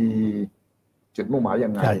มีจุดมุ่งหมายยั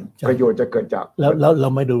งไงประโยชน์จะเกิดจากแล้วเรา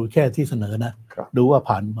ไม่ดูแค่ที่เสนอนะดูว่า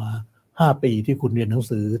ผ่านมา5 ปีที่คุณเรียนหนัง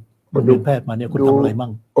สือคุณเรียนแพทย์มาเนี่ยคุณทำอะไรมั่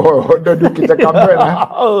งดูกิจกรรมด้วยนะ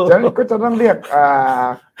ฉะนั้นก็จะต้องเรียก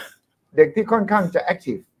เด็กที่ค่อนข้างจะแอค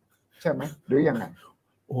ทีฟใช่ไหมหรือยังไง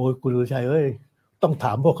โอ้ยคุณสุชัยเอ้ยต้องถ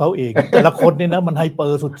ามพวกเขาเองแต่ละคนเนี่ยนะมันไฮเปอ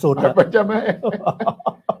ร์สุดๆมันจะไม่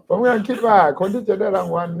ผมก็คิดว่าคนที่จะได้ราง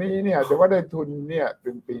วัลนี้เนี่ยแต่ว่าได้ทุนเนี่ย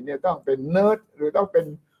1 ปีเนี่ยต้องเป็นเนิร์ดหรือต้องเป็น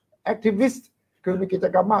แอคทิวิสต์คือมีกิจ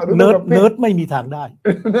กรรมมากหรือเนิร์ดไม่มีทางได้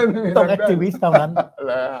ต้องแอคทิวิสต์เท่านั้น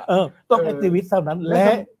ต้องแอคทิวิสต์เท่านั้นและ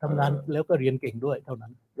ทำงานแล้วก็เรียนเก่งด้วยเท่านั้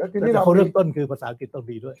นแล้วทีนี้เขาเริ่มต้นคือภาษาอังกฤษต้อง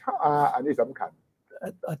ดีด้วยอันนี้สำคัญ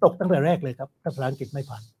ตกตั้งแต่แรกเลยครับถ้าภาษาอังกฤษไม่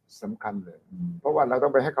ผ่านสำคัญเลยเพราะว่าเราต้อ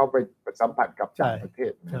งไปให้เขาไปสัมผัสกับต่างประเท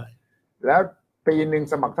ศแล้วปีนึง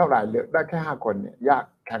สมัครเท่าไหร่เหลือได้แค่5 คนเนี่ยยาก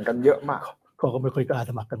แข่งกันเยอะมากเขาก็ไม่ค่อยกล้า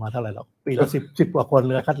สมัครกันมาเท่าไหร่หรอกปีละ10 กว่าคนเ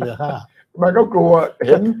หลือคัดเหลือ5มันก็กลัวเ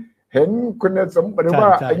ห็นคุณสมบัติหรือว่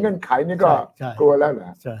าไอ้เงื่อนไขนี่ก็กลัวแล้วเหร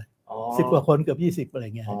อใช่10 กว่าคนเกือบ20อะไร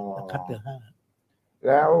เงี้ยคัดเหลือ5แ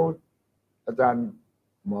ล้วอาจารย์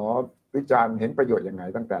หมอวิจารณ์เห็นประโยชน์ยังไง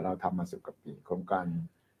ตั้งแต่เราทำมา10 กว่าปีโครงการ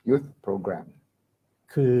Youth Program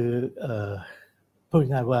คือพูด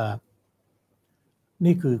ง่ายว่า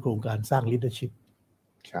นี่คือโครงการสร้าง leadership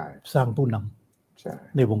ใช่สร้างผู้น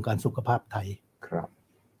ำในวงการสุขภาพไทยครับ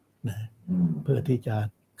นะเพื่อที่จะ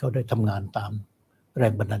เขาได้ทำงานตามแร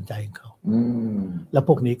งบันดาลใจของเขาแล้วพ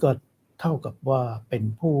วกนี้ก็เท่ากับว่าเป็น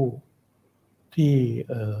ผู้ที่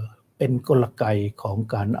เป็นกลไกของ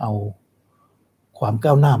การเอาความก้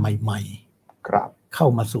าวหน้าใหม่ๆเข้า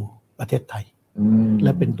มาสู่ประเทศไทยแล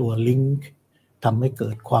ะเป็นตัวลิงก์ทำให้เกิ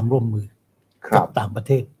ดความร่วมมือกับต่างประเ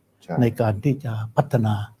ทศในการที่จะพัฒน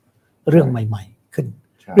าเรื่องใหม่ๆขึ้น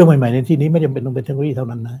เรื่องใหม่ๆในที่นี้ไม่จำเป็นต้องเป็นเทคโนโลยีเท่า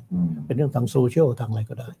นั้นนะเป็นเรื่องทางโซเชียลทางอะไร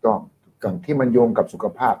ก็ได้ต้องที่มันโยงกับสุข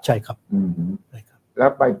ภาพใช่ครับแล้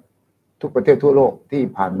วไปทุกประเทศทั่วโลกที่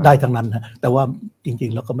ผ่านมาได้ทั้งนั้นนะแต่ว่าจริ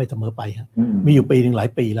งๆแล้วก็ไม่เสมอไปฮะมีอยู่ปีนึงหลาย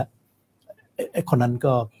ปีแล้วไอ้คนนั้น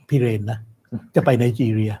ก็พิเรนนะจะไปไนจี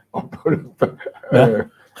เรียนะ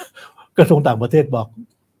กระทรวงต่างประเทศบอก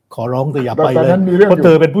ขอร้องแต่อย่าไปเลยเพราะเธ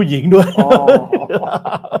อเป็นผู้หญิงด้วย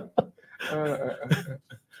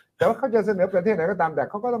แต่ว่าเขาจะเสนอประเทศไหนก็ตามแต่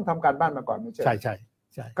เขาก็ต้องทำการบ้านมาก่อนไม่ใช่ใ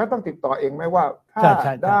ช่ก็ต้องติดต่อเองไหมว่าถ้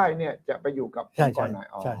าได้เนี่ยจะไปอยู่กับองค์กรไหน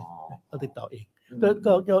ใช่ต้องติดต่อเอง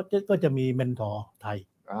ก็จะมีเมนทอร์ไทย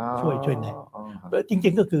ช่วยแนะจริ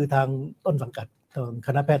งๆก็คือทางต้นสังกัดทางค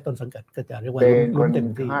ณะแพทย์ต้นสังกัดก็จะเรียกว่าลุ้นเต็ม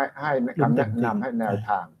ที่ให้คำแนะนำให้แนว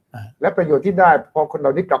ทาง และประโยชน์ที่ได้พอคนเร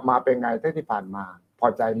าที่กลับมาเป็นไงที่ผ่านมาพอ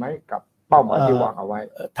ใจไหมกับเป้าหมายที่วางเอาไว้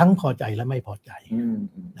ทั้งพอใจและไม่พอใจ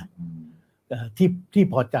นะที่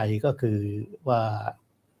พอใจก็คือว่า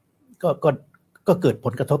ก็เกิดผ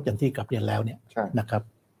ลกระทบอย่างที่กลับเรียนแล้วเนี่ยนะครับ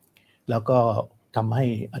แล้วก็ทำให้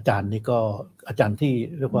อาจารย์นี่ก็อาจารย์ที่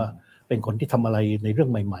เรียกว่าเป็นคนที่ทำอะไรในเรื่อง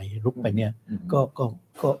ใหม่ๆรุกไปเนี่ย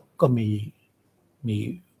ก็มี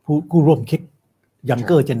ผู้ร่วมคิด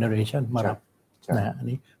younger generation มารับนะอัน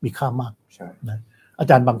นี้มีค่ามากนะอา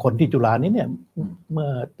จารย์บางคนที่จุฬานี้เนี่ยเมื่อ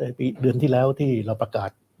ปีเดือนที่แล้วที่เราประกาศ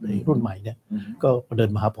ในรุ่นใหม่เนี่ยก็เดิน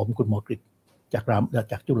มาหาผมคุณหมอกฤษจ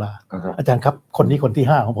ากจุฬาอาจารย์ครับคนนี้คนที่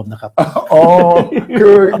5ของผมนะครับอ๋อคื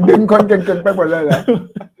อดึงคนเก่งๆไปหมดเลยเหรอ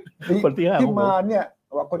คนที่5ที่มาเนี่ย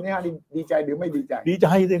ว่าคนที่5ดีใจหรือไม่ดีใจดีใจ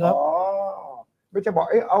สิครับอ๋อไม่จะบอก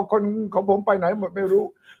เอาคนของผมไปไหนหมดไม่รู้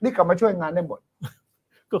นี่กลับมาช่วยงานได้หมด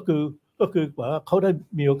ก็คือว่าเขาได้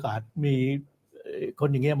มีโอกาสมีคน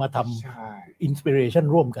อย่างเงี้ยมาทำอินสปิเรชัน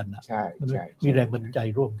ร่วมกันนะมีแรงบันดาลใจ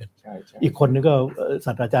ร่วมกันอีกคนนึงก็ศ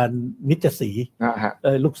าสตราจารย์นิจศรี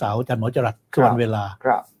ลูกสาวอาจารย์หมอจรัสส่วนเวลา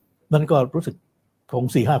นั่นก็รู้สึกคง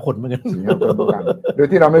 4-5 คนเหมือนกันโดย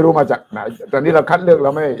ที่เราไม่รู้มาจากไหนตอนนี้เราคัดเลือกเร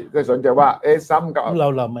าไม่ได้สนใจว่าซ้ำกับเ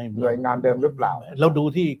ราไม่หน่วยงานเดิมหรือเปล่าเราดู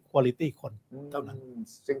ที่ควอลิตี้คนเท่านั้น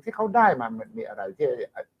สิ่งที่เขาได้มามันมีอะไรที่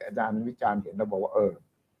อาจารย์วิจารณ์เห็นเราบอกว่า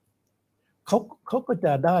เขาก็จ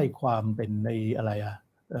ะได้ความเป็นในอะไร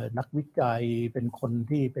นักวิจัยเป็นคน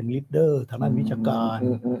ที่เป็นลีดเดอร์ทางด้านวิชาการ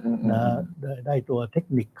นะได้ตัวเทค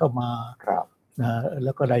นิคเข้ามานะแ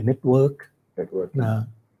ล้วก็ได้เน็ตเวิร์กนะ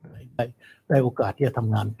ได้โอกาสที่จะท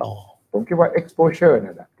ำงานต่อผมคิดว่า exposure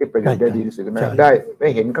นั่นแหละที่ประโยชน์ได้ดีที่สุดได้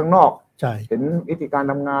เห็นข้างนอกเห็นวิธีการ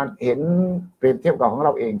ทำงานเห็นเปรียบเทียบกับของเร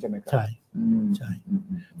าเองใช่ไหมครับใช่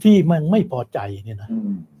ที่มันไม่พอใจเนี่ยนะ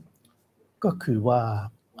ก็คือว่า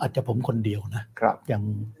อาจจะผมคนเดียวนะ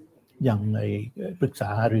ยังในปรึกษา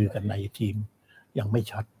หารือกันในทีมยังไม่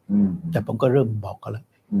ชัดแต่ผมก็เริ่มบอกกันแล้ว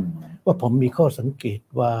ว่าผมมีข้อสังเกต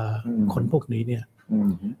ว่าคนพวกนี้เนี่ย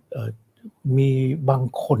มีบาง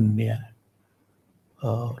คนเนี่ย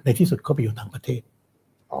ในที่สุดเขาไปอยู่ต่างประเทศ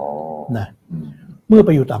นะเมื่อไป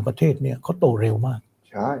อยู่ต่างประเทศเนี่ยเขาโตเร็วมาก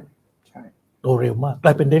ใช่โตเร็วมากกล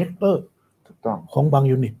ายเป็นไดเรคเตอร์ของบาง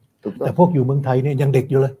ยูนิตแต่พวกอยู่เมืองไทยเนี่ยยังเด็ก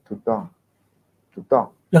อยู่เลยถูกต้อง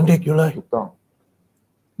ยังเด็กอยู่เลยถูกต้อง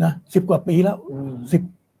นะ10 กว่าปีแล้ว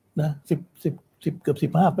10นะ10เกือ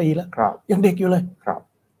บ15 ปีแล้วยังเด็กอยู่เลย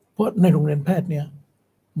เพราะในโรงเรียนแพทย์เนี่ย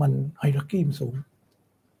มันไฮรักีมันสูง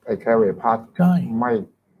ไอ้แคเวพาร์ทไ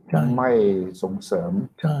ม่ส่งเสริม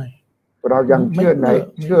ใช่เรายังเชื่อใน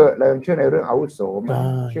เรื่องอาวุโส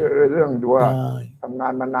เชื่อเรื่องดูว่าทำงา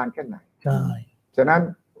นมานานแค่ไหนใช่ฉะนั้น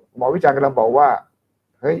หมอวิจารณ์กำลังบอกว่า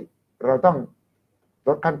เฮ้ยเราต้องล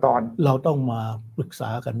ดขั้นตอนเราต้องมาปรึกษา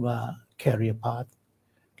กันว่า career path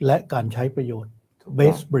และการใช้ประโยชน์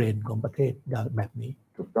base brain ของประเทศแบบนี้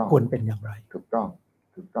ควรเป็นอย่างไรถูกต้อง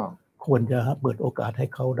ควรจะเปิดโอกาสให้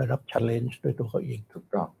เขาได้รับ challenge ด้วยตัวเขาเองถูก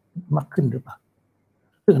ต้องมากขึ้นหรือเปล่า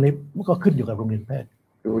ซึ่งอันนี้ก็ขึ้นอยู่กับโรงเรียนแพทย์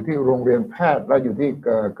อยู่ที่โรงเรียนแพทย์และอยู่ที่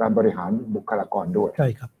การบริหารบุคลากรด้วยใช่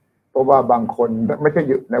ครับเพราะว่าบางคนไม่ใช่อ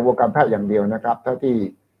ยู่ในวงการแพทย์อย่างเดียวนะครับถ้าที่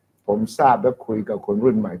ผมทราบและคุยกับคน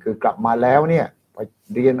รุ่นใหม่คือกลับมาแล้วเนี่ยไป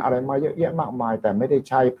เรียนอะไรมาเยอะแยะมากมายแต่ไม่ได้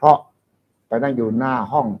ใช้เพราะไปนั่งอยู่หน้า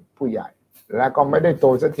ห้องผู้ใหญ่และก็ไม่ได้โต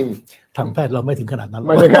สักทีทางแพทย์เราไม่ถึงขนาดนั้น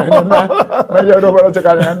ไม่ได้ขนาดนั้นนะไม่ใช่โรงพยาบาลราชก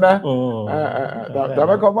ารอย่างนั้นนะแต่ห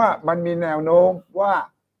มายความว่ามันมีแนวโน้มว่า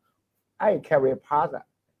ไอ้ career path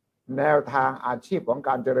แนวทางอาชีพของก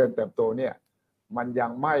ารเจริญเติบโตเนี่ยมันยั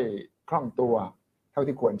งไม่คล่องตัวเท่า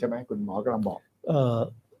ที่ควรใช่ไหมคุณหมอกำลังบอก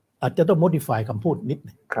อาจจะต้อง modify คำพูดนิด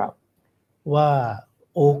นึงครับว่า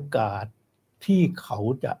โอกาสที่เขา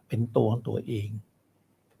จะเป็นตัวของตัวเอง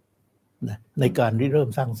นะในการเริ่ม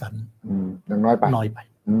สร้างสรรค์น้อยไปน้อย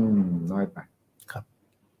ไปครับ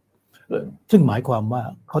ซึ่งหมายความว่า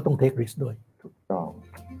เขาต้อง take risk ด้วยถูกต้อง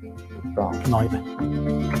น้อยไป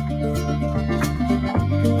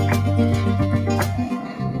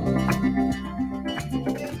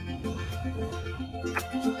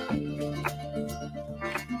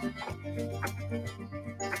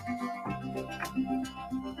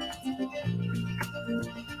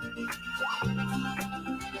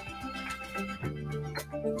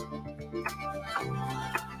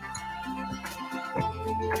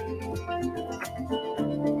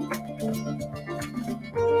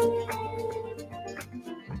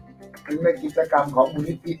ในกิจกรรมของมูล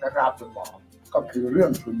นิธินะครับคุณหมอก็คือเรื่อ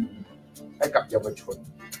งทุนให้กับเยาวชน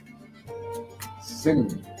ซึ่ง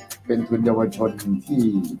เป็นทุนเยาวชนที่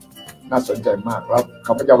น่าสนใจมากแล้วค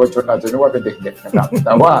ำว่าเยาวชนอาจจะนึกว่าเป็นเด็กๆนะครับ แ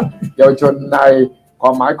ต่ว่าเยาวชนในคว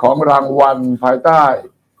ามหมายของรางวัลภายใต้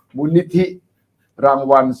มูลนิธิราง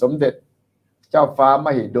วัลสมเด็จ เจ้าฟ้าม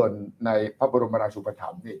หิดลในพระบรมราชูปถั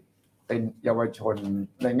มภ์นี่เป็นเยาวชน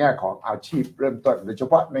ในแง่ของอาชีพเริ่มต้นโดยเฉ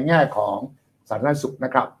พาะในแง่ของสาธารณสุขน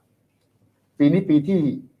ะครับปีนี้ปีที่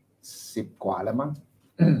10 กว่าแล้วมั้ง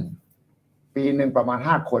ปีหนึ่งประมาณ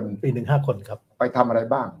5 คนปีหนึ่ง5 คนครับไปทำอะไร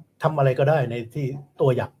บ้างทำอะไรก็ได้ในที่ตัว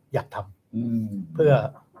อยากทำเพื่อ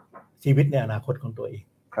ชีวิตในอนาคตของตัวเอง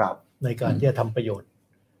ครับในการที่จะทำประโยชน์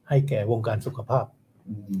ให้แก่วงการสุขภาพ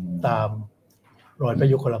ตามรอยพระ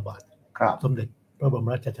ยุคลบาทสมเด็จพระบรม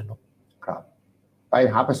ราชชนกครับไป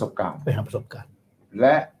หาประสบการณ์แล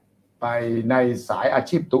ะไปในสายอา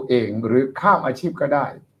ชีพตัวเองหรือข้ามอาชีพก็ได้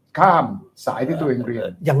ข้ามสายที่ตัวเองเรียน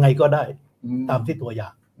ยังไงก็ได้ตามที่ตัวอยา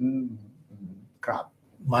กครับ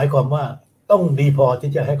หมายความว่าต้องดีพอ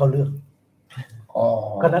ที่จะให้เขาเลือก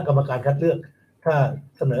คณะกรรมการคัดเลือกถ้า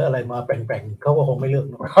เสนออะไรมาแปลงๆเขาก็คงไม่เลือก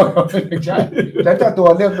ใช่แล้วเจ้าตัว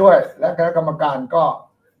เลือกด้วยและคณะกรรมการก็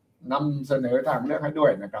นำเสนอทางเลือกให้ด้ว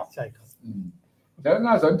ยนะครับใช่ครับแล้ว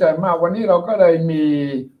น่าสนใจมากวันนี้เราก็เลยมี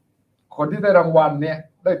คนที่ได้รางวัลเนี่ย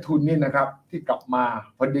ได้ทุนนี่นะครับที่กลับมา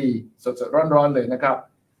พอดีสดๆร้อนๆเลยนะครับ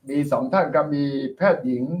มี2 ท่านครับมีแพทย์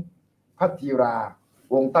หญิงพัทธีรา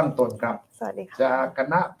วงตั้งตนครับสวัสดีค่ะจากค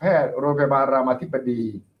ณะแพทย์โรงพยาบาลรามาธิบดี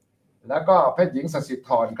แล้วก็แพทย์หญิงสศิธ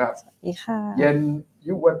รครับสวัสดีค่ะเย็น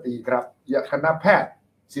ยุวตีครับคณะแพทย์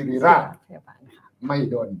ศิริราชมหิ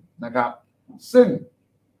ดลนะครับซึ่ง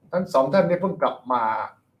ทั้ง2 ท่านนี้เพิ่งกลับมา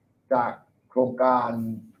จากโครงการ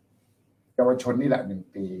เยาวชนนี่แหละ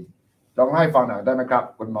1 ปีลองให้ฟังหน่อยได้ไหมครับ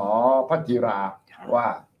คุณหมอพัทธีราว่า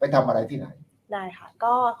ไปทำอะไรที่ไหนได้ค่ะ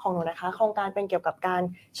ก็ของหนูนะคะโครงการเป็นเกี่ยวกับการ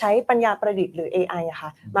ใช้ปัญญาประดิษฐ์หรือ AI อะค่ะ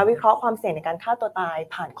มาวิเคราะห์ความเสี่ยงในการฆ่าตัวตาย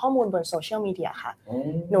ผ่านข้อมูลบนโซเชียลมีเดียค่ะ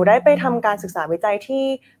หนูได้ไปทำการศึกษาวิจัยที่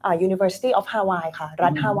University of Hawaii ค่ะรั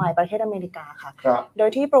ฐฮาวายประเทศอเมริกาค่ะโดย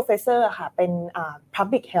ที่ professor ค่ะเป็น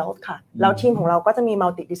public health ค่ะแล้วทีมของเราก็จะมี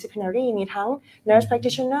multidisciplinary มีทั้ง nurse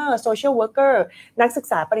practitioner social worker นักศึก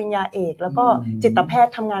ษาปริญญาเอกแล้วก็จิตแพท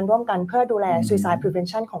ย์ทำงานร่วมกันเพื่อดูแล suicide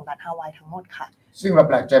prevention ของรัฐฮาวายทั้งหมดค่ะซึ่งเรา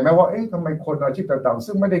แปลกใจไหมว่าทำไมคนอาชีพต่างๆ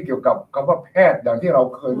ซึ่งไม่ได้เกี่ยวกับคำว่าแพทย์อย่างที่เรา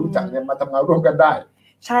เคยรู้จักเนี่ยมาทำงานร่วมกันได้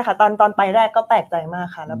ใช่ค่ะตอนไปแรกก็แปลกใจมาก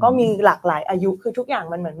ค่ะแล้วก็มีหลากหลายอายุคือทุกอย่าง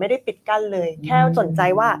มันเหมือนไม่ได้ปิดกั้นเลยแค่สนใจ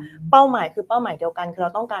ว่าเป้าหมายคือเป้าหมายเดียวกันคือเร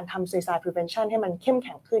าต้องการทำ suicide prevention ให้มันเข้มแ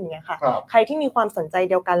ข็งขึ้นอย่างเงี้ยค่ะใครที่มีความสนใจ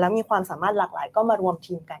เดียวกันแล้วมีความสามารถหลากหลายก็มารวม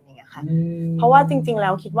ทีมกันอย่างเงี้ยค่ะเพราะว่าจริงๆแล้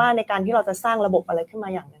วคิดว่าในการที่เราจะสร้างระบบอะไรขึ้นมา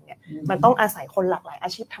อย่างนึงเนี่ยมันต้องอาศัยคนหลากหลายอ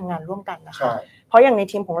าชีพทำงานร่วมกันนะคะเพราะอย่างใน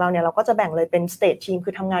ทีมของเราเนี่ยเราก็จะแบ่งเลยเป็น state team คื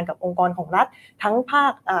อทำงานกับองค์กรของรัฐทั้งภา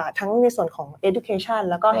คทั้งในส่วนของ education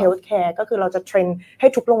แล้วก็ healthcare ก็คือเราจะเทรนให้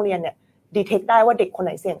ทุกโรงเรียนเนี่ยdetect ได้ว่าเด็กคนไห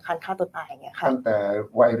นเสี่ยงการฆ่าตัวตายอย่างเงี้ยค่ะตั้งแต่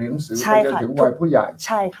วัยเรียนหนังสือไปจนถึงวัยผู้ใหญ่ใ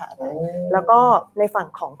ช่ค่ะแล้วก็ในฝั่ง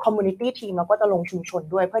ของ community team เราก็จะลงชุมชน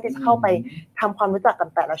ด้วยเพื่อที่จะเข้าไปทำความรู้จักกับ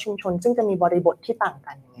แต่ละชุมชนซึ่งจะมีบริบทที่ต่าง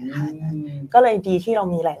กันอย่างเงี้ยค่ะก็เลยดีที่เรา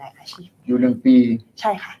มีหลายๆอาชีพอยู่1 ปีใ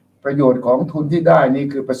ช่ค่ะประโยชน์ของทุนที่ได้นี่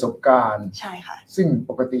คือประสบการณ์ใช่ค่ะซึ่ง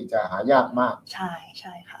ปกติจะหายากมากใช่ใ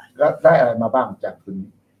ช่ค่ะแล้วได้อะไรมาบ้างจากทุน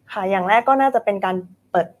ค่ะอย่างแรกก็น่าจะเป็นการ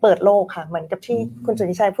เปิดโลกค่ะเหมือนกับที่คุณสุท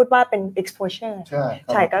ธิชัยพูดว่าเป็น exposure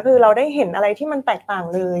ใช่ก็คือเราได้เห็นอะไรที่มันแตกต่าง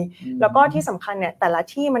เลยแล้วก็ที่สำคัญเนี่ยแต่ละ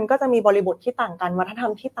ที่มันก็จะมีบริบทที่ต่างกันวัฒนธรร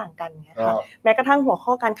มที่ต่างกันเนี่ยค่ะแม้กระทั่งหัวข้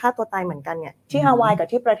อการฆ่าตัวตายเหมือนกันเนี่ยที่ฮาวายกับ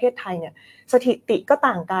ที่ประเทศไทยเนี่ยสถิติก็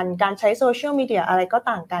ต่างกันการใช้โซเชียลมีเดียอะไรก็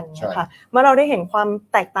ต่างกันเนี่ยค่ะเมื่อเราได้เห็นความ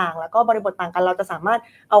แตกต่างแล้วก็บริบทต่างกันเราจะสามารถ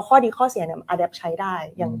เอาข้อดีข้อเสียเนี่ยมา adapt ใช้ได้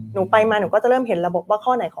อย่างหนูไปมาหนูก็จะเริ่มเห็นระบบว่าข้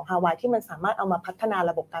อไหนของฮาวายที่มันสามารถเอามาพัฒนา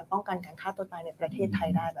ระบบการป้องกันการฆ่าตัวตายในประเทศไทย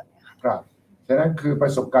ได้แบบนี้ค่ะครับฉะนั้นคือปร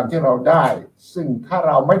ะสบการณ์ที่เราได้ซึ่งถ้าเ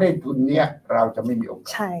ราไม่ได้ทุนเนี้ยเราจะไม่มีโอกา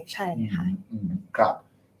สใช่ใช่ค่ะครับ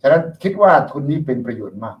ฉะนั้นคิดว่าทุนนี้เป็นประโย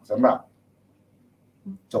ชน์มากสำหรับ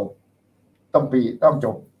ต้องจ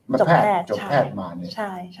บแพทย์มาเนี่ยใ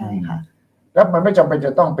ช่ใช่ค่ะแล้วมันไม่จำเป็นจ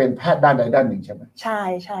ะต้องเป็นแพทย์ด้านใดด้านหนึ่งใช่ไหมใช่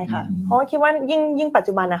ใช่ค่ะเพราะคิดว่ายิ่งปัจ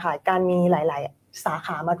จุบันนะคะการมีหลายๆสาข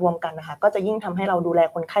ามารวมกันนะคะก็จะยิ่งทำให้เราดูแล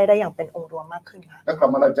คนไข้ได้อย่างเป็นองค์รวมมากขึ้นค่ะแล้วกลับ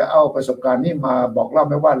มาเราจะเอาประสบการณ์นี้มาบอกเล่าไ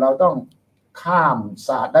หมว่าเราต้องข้ามศ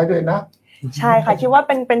าสตร์ได้ด้วยนะใช่ค่ะคิดว่า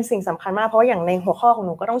เป็นสิ่งสำคัญมากเพราะอย่างในหัวข้อของห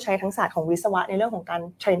นูก็ต้องใช้ทั้งศาสตร์ของวิศวะในเรื่องของการ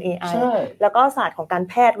เทรน AI แล้วก็ศาสตร์ของการ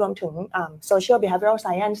แพทย์รวมถึงsocial behavioral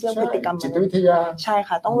science เรื่องพฤติกรรมจิตวิทยาใช่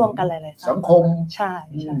ค่ะต้องรวมกันหลายๆสังคมใช่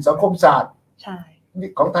สังคมศาสตร์ใช่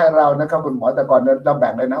ของไทยเรานะครับคุณหมอแต่ก่อนเราแ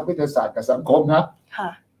บ่งเลยนะวิทยาศาสตร์กับสังคมนะค่ะ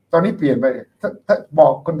ตอนนี้เปลี่ยนไปถ้าบอ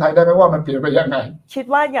กคนไทยได้ไหมว่ามันเปลี่ยนไปยังไงคิด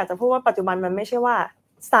ว่าอยากจะพูดว่าปัจจุบันมันไม่ใช่ว่า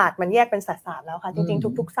ศาสตร์มันแยกเป็นศาสตร์แล้วค่ะจริง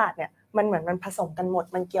ๆทุกๆศาสตร์เนี่ยมันเหมือนมันผสมกันหมด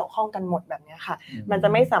มันเกี่ยวข้องกันหมดแบบนี้ค่ะมันจะ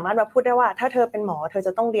ไม่สามารถมาพูดได้ว่าถ้าเธอเป็นหมอเธอจ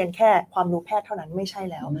ะต้องเรียนแค่ความรู้แพทย์เท่านั้นไม่ใช่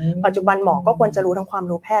แล้วปัจจุบันหมอก็ควรจะรู้ทั้งความ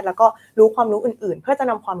รู้แพทย์แล้วก็รู้ความรู้อื่นๆเพื่อจะ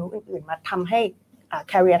นำความรู้อื่นๆมาทำให้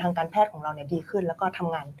career ทางการแพทย์ของเราเนี่ยดีขึ้นแล้วก็ท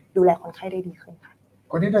ำงานดูแลคนไข้ได้ดีขึ้นค่ะ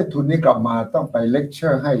คนที่ได้ทุนนี้กลับมาต้องไปเลคเชอ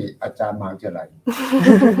ร์ให้อาจารย์มหาวิทยาลัย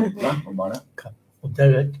นะผมบอกนะครับผม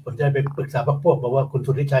จะไปปรึกษาพวกบอกว่าคุณ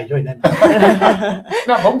สุทธิชัยช่วยแนะนำ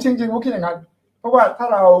นะผมจริงๆผมคิดอย่างนั้นเพราะว่าถ้า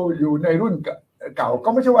เราอยู่ในรุ่นเก่าก็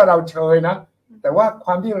ไม่ใช่ว่าเราเชยนะแต่ว่าค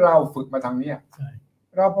วามที่เราฝึกมาทางนี้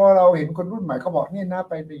เราพอเราเห็นคนรุ่นใหม่เขาบอกนี่นะ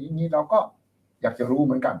ไปอย่างนี้เราก็อยากจะรู้เ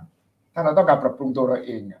หมือนกันถ้าเราต้องการปรับปรุงตัวเราเ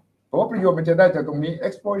องเพราะว่าประโยชน์มันจะได้จากตรงนี้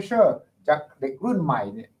exposure จากเด็กรุ่นใหม่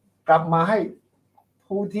เนี่ยกลับมาให้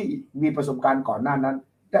ผู้ที่มีประสบการณ์ก่อนหน้านั้น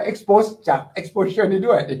แต่ expose จาก exposure นี้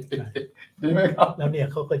ด้วยดีไหมครับแล้วเนี่ย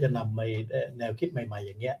เขาก็จะนำแนวคิดใหม่ๆอ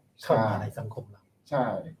ย่างเงี้ยเข้ามาในสังคมเราใช่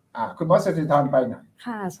คุณบอสสิทธิธรไปหน่อย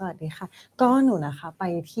ค่ะสวัสดีค่ะก็หนูนะคะไป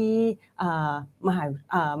ที่ม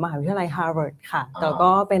หาวิทยาลัยฮาร์วาร์ดค่ะแล้วก็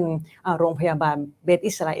เป็นโรงพยาบาลเบธ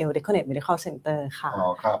อิสราเอลเดคอนเนตเมดิคอลเซ็นเตอร์ค่ะ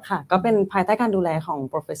ค่ะก็เป็นภายใต้การดูแลของ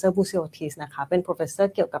Professor Busiotis นะคะเป็น Professor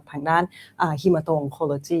เกี่ยวกับทางด้าน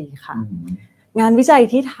Hemato-oncology ค่ะงานวิจัย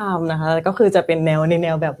ที่ทำนะคะก็คือจะเป็นในแน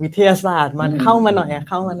วแบบวิทยาศาสตร์มันเข้ามาหน่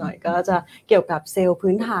อยก็จะเกี่ยวกับเซลล์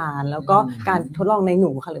พื้นฐานแล้วก็การทดลองในห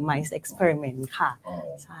นูค่ะหรือ mice experiment ค่ะ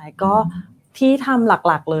ใช่ก็ที่ทำ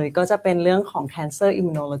หลักๆเลยก็จะเป็นเรื่องของ cancer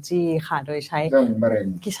immunology ค่ะโดยใช้เรื่องมะเร็ง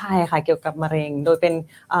ใช่ค่ะเกี่ยวกับมะเร็งโดยเป็น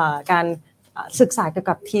การศึกษาเกี่ยว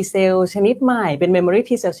กับ T cell ชนิดใหม่เป็น memory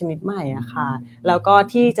T cell ชนิดใหม่อะค่ะแล้วก็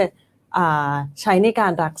ที่จะใช้ในกา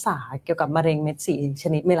รรักษาเกี่ยวกับมะเร็งเม็ดสีช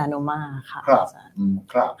นิดเมลานโนมาค่ะ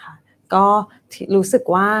ครับก็รู้สึก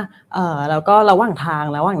ว่าแล้วก็ระหว่า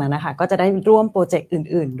งนั้นนะคะก็จะได้ร่วมโปรเจกต์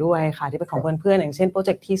อื่นๆด้วยค่ะที่เป็นของเพื่อนๆอย่างเช่นโปรเจ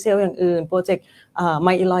กต์ T cell อย่างอื่นโปรเจกต์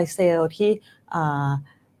myeloid cell ที่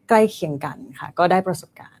ใกล้เคียงกันค่ะก็ได้ประส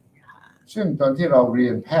บการณ์ค่ะซึ่งตอนที่เราเรี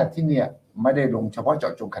ยนแพทย์ที่เนี่ยไม่ได้ลงเฉพาะเจา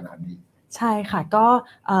ะจงขนาดนี้ใช่ค่ะก็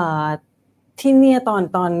ที่เนี่ยต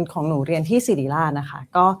อนของหนูเรียนที่ศิริราชนะคะ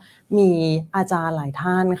ก็มีอาจารย์หลาย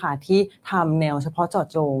ท่านค่ะที่ทำแนวเฉพาะเจาะ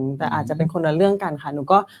จงแต่อาจจะเป็นคนละเรื่องกันค่ะหนู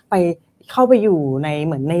ก็เข้าไปอยู่ในเ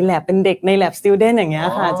หมือนในแลบเป็นเด็กในแลบสตูเดนต์อย่างเงี้ย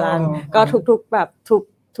ค่ะอาจารย์ก็ทุกๆแบบทุก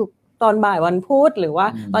ตอนบ่ายวันพุธหรือว่า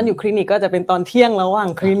ตอนอยู่คลินิกก็จะเป็นตอนเที่ยงระหว่าง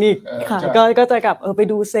คลินิกค่ะก็จะกลับไป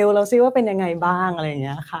ดูเซลล์เราซิว่าเป็นยังไงบ้างอะไรอย่างเ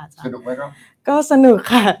งี้ยค่ะสนุกไหมครับก็สนุก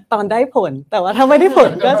ค่ะตอนได้ผลแต่ว่าถ้าไม่ได้ผ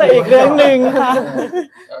ลก็จะอีกเรื่องนึงค่ะ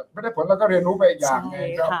ไม่ได้ผลแล้วก็เรียนรู้ไปอีกอย่างนึง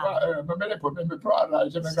ครับว่ามันไม่ได้ผลเป็นเพราะอะไร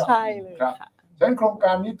ใช่ไหมครับใช่เลยค่ะฉะนั้นโครงก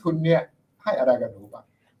ารนี้ทุนเนี่ยให้อะไรกับหนูบ้าง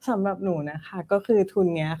สำหรับหนูนะคะก็คือทุน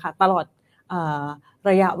เนี้ยค่ะตลอด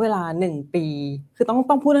ระยะเวลา1ปีคือ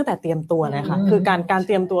ต้องพูดตั้งแต่เตรียมตัวนะคะคือการเ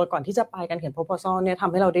ตรียมตัวก่อนที่จะไปการเขียน proposal เนี่ยท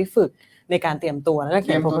ำให้เราได้ฝึกในการเตรียมตัวแล้วก็เ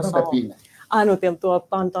ขียน proposal หนูเตรียมตัว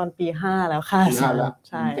ตอนปี5แล้วค่ะ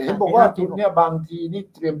ใช่เห็นบอกว่าทุนเนี่ยบางทีนี่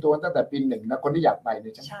เตรียมตัวตั้งแต่ปี1นะคนที่อยากไปเ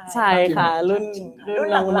นี่ยใช่ค่ะรุ่น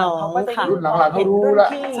น้องๆค่ะรุ่นหลังๆเขารู้แล้ว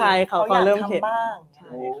ใช่เขาเริ่มเห็นใ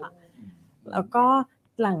ช่ค่ะแล้วก็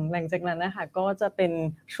หลังจากนั้นนะคะก็จะเป็น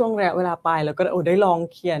ช่วงระยะเวลาไปแล้วก็ได้ลอง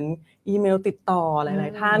เขียนอีเมลติดต่อหลา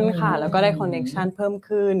ยๆท่านค่ะแล้วก็ได้คอนเนคชั่นเพิ่ม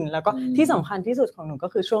ขึ้นแล้วก็ที่สำคัญที่สุดของหนูก็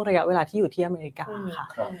คือช่วงระยะเวลาที่อยู่ที่อเมริกาค่ะ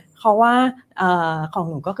เพราะว่าของ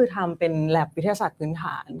หนูก็คือทำเป็นแลบวิทยาศาสตร์พื้นฐ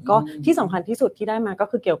านก็ที่สำคัญที่สุดที่ได้มาก็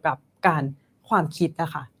คือเกี่ยวกับการความคิดน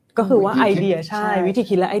ะคะก็คือว่าไอเดียใช่วิธี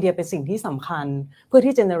คิดและไอเดียเป็นสิ่งที่สำคัญเพื่อ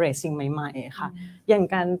ที่ generate สิ่งใหม่ๆค่ะอย่าง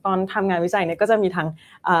การตอนทำงานวิจัยเนี่ยก็จะมีทั้ง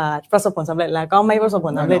ประสบผลสำเร็จแล้วก็ไม่ประสบผ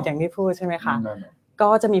ลสำเร็จอย่างที่พูดใช่ไหมคะก็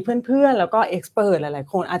จะมีเพื่อนๆแล้วก็เอ็กซ์เพิร์ทหลาย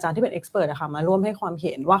ๆคนอาจารย์ที่เป็นเอ็กซ์เพิร์ทอะค่ะมาร่วมให้ความเ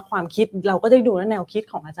ห็นว่าความคิดเราก็ได้ดูว่าแนวคิด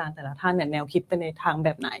ของอาจารย์แต่ละท่านเนี่ยแนวคิดเป็นในทางแบ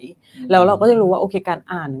บไหนแล้วเราก็จะรู้ว่าโอเคการ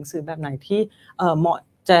อ่านหนังสือแบบไหนที่เหมาะ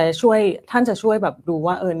จะช่วยท่านจะช่วยแบบดู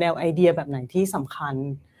ว่าแนวไอเดียแบบไหนที่สำคัญ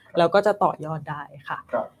แล้วก็จะต่อยอดได้ค่ะ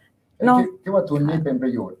ที่ว่าทุนนี้เป็นปร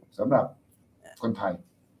ะโยชน์สำหรับคนไทย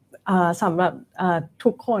สำหรับทุ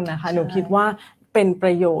กคนนะคะหนูคิดว่าเป็นป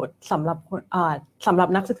ระโยชน์สำหรับ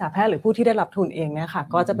นักศึกษาแพทย์หรือผู้ที่ได้รับทุนเองเนี่ยค่ะ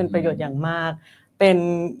ก็จะเป็นประโยชน์อย่างมากเป็น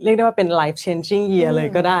เรียกได้ว่าเป็น life changing year เลย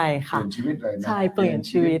ก็ได้ค่ะเปลี่ยนชีวิตเลยนะใช่เปลี่ยน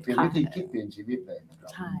ชีวิตค่ะวิธีคิดเปลี่ยนชีวิตเลยนะครับ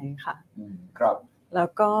ใช่ค่ะครับแล้ว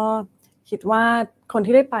ก็คิดว่าคน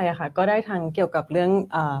ที่ได้ไปอะค่ะก็ได้ทางเกี่ยวกับเรื่อง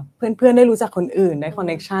เพื่อนๆได้รู้จักคนอื่นได้คอน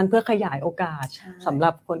เนคชันเพื่อขยายโอกาสสำหรั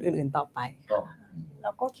บคนอื่นๆต่อไปแ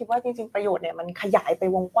ล้วก็คิดว่าจริงๆประโยชน์เนี่ยมันขยายไป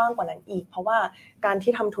วงกว้างกว่านั้นอีกเพราะว่าการ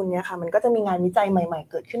ที่ทำทุนเนี่ยค่ะมันก็จะมีงานวิจัยใหม่ๆ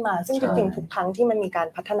เกิดขึ้นมาซึ่งจริงๆทุกครั้งที่มันมีการ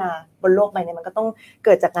พัฒนาบนโลกใบนี้มันก็ต้องเ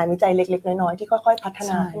กิดจากงานวิจัยเล็กๆน้อยๆที่ค่อยๆพัฒ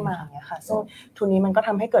นาขึ้นมาอย่างเงี้ยค่ะซึ่งทุนนี้มันก็ท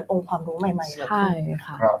ำให้เกิดองค์ความรู้ใหม่ๆใช่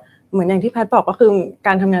ค่ะเหมือนอย่างที่แพทย์บอกก็คือก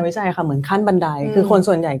ารทำงานวิจัยค่ะเหมือนขั้นบันไดคือคน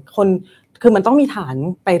ส่วนใหญ่คือมันต้องมีฐาน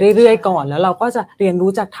ไปเรื่อยๆก่อนแล้วเราก็จะเรียนรู้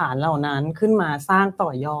จากฐานเหล่านั้นขึ้นมาสร้างต่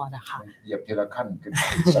อยอดอะค่ะเหยียบทีละขั้นขึ้น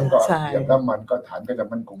แล้วก็เหยียบแล้วมันก็ฐานก็จะ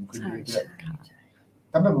มั่นคงขึ้นเรื่อย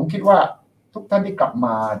ๆทำให้ผมคิดว่าทุกท่านที่กลับม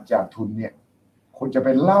าจากทุนเนี่ยควรจะไป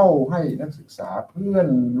เล่าให้นักศึกษาเพื่อน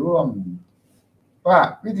ร่วม ว่า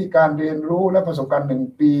วิธีการเรียนรู้และประสบการณ์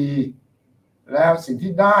1 ปีแล้วสิ่ง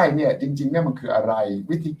ที่ได้เนี่ยจริงๆเนี่ยมันคืออะไร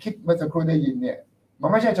วิธีคิดเมื่อสักครู่ได้ยินเนี่ยมัน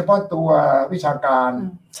ไม่ใช่เฉพาะตัววิชาการ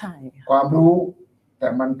ความรู้แต่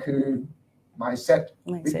มันคือ mindset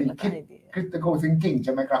วิธีคิด critical thinking ใ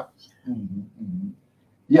ช่ไหมครับ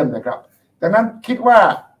เยี่ยมเลยครับดังนั้นคิดว่า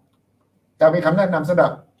จะมีคำแนะนำสำหรั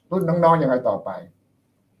บรุ่นน้องๆอย่างไรต่อไป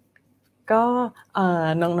ก็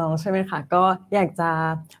น้องๆใช่ไหมคะก็อยากจะ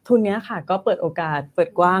ทุนนี้ค่ะก็เปิดโอกาสเปิด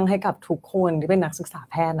กว้างให้กับทุกคนที่เป็นนักศึกษา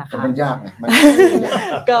แพทย์นะคะมันยากไหม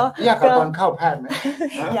ก็ยากกว่าตอนเข้าแพทย์ไหม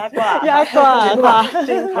ยากกว่าค่ะ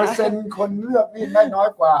เปอร์เซ็นต์คนเลือกนี่ไม่น้อย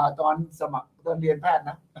กว่าตอนสมัครตอนเรียนแพทย์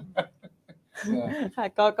นะค่ะ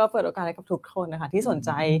ก็เปิดโอกาสให้กับทุกคนนะคะที่สนใ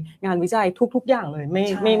จงานวิจัยทุกๆอย่างเลยไ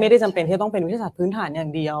ม่ได้จำเป็นที่ต้องเป็นวิทยาศาสตร์พื้นฐานอย่า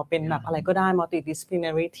งเดียวเป็นแบบอะไรก็ได้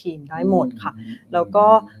multidisciplinary team ได้หมดค่ะแล้วก็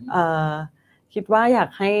คิดว่าอยาก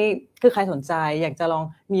ให้คือใครสนใจอยากจะลอง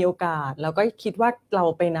มีโอกาสแล้วก็คิดว่าเรา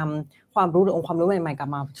ไปนำความรู้หรือองค์ความรู้ใหม่ๆกลับ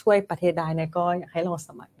มาช่วยประเทศได้เนี่ยก็อยากให้ลองส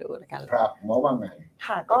มัครดูแล้วกันครับหมอว่าไง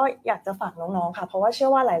ค่ะก็อยากจะฝากน้องๆค่ะเพราะว่าเชื่อ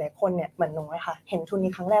ว่าหลายๆคนเนี่ยเหมือนหนูเลยค่ะเห็นทุน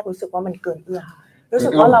นี้ครั้งแรกรู้สึกว่ามันเกินเอื้อมรู้สึ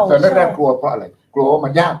กว่าเราตอนแรกกลัวเพราะอะไรกลัวมั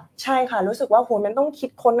นยากใช่ค่ะรู้สึกว่าโหมันต้องคิด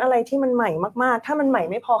ค้นอะไรที่มันใหม่มากๆถ้ามันใหม่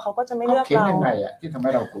ไม่พอเขาก็จะไม่เลือกเรายังไงอ่ะที่ทำใ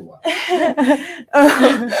ห้เรากลัว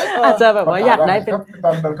อาจจะแบบว่าอยากได้เป็นต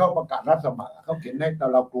อนเขาประกาศรับสมัครเขาเขียนให้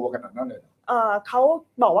เรากลัวขนาดนั้นเลยเขา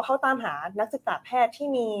บอกว่าเขาตามหานักศึกษาแพทย์ที่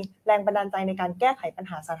มีแรงบันดาลใจในการแก้ไขปัญ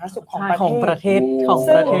หาสาธารณสุขของประเทศ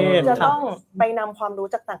จะต้องไปนำความรู้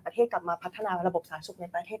จากต่างประเทศกลับมาพัฒนาระบบสาธารณสุขใน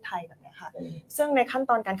ประเทศไทยแบบนี้ค่ะซึ่งในขั้น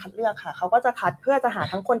ตอนการคัดเลือกค่ะเขาก็จะคัดเพื่อจะหา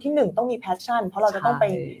ทั้งคนที่1ต้องมีแพชชั่นเพราะเราจะต้องไป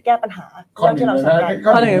แก้ปัญหาเรื่องที่เราสนใจข้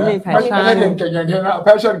อ1มีแพชชั่นไม่ได้เรียนเก่งอย่างเดียวนะแพ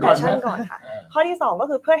ชชั่นก่อนค่ะข้อที่2ก็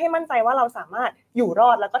คือเพื่อให้มั่นใจว่าเราสามารถอยู่รอ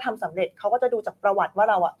ดแล้วก็ทำสำเร็จเขาก็จะดูจากประวัติว่า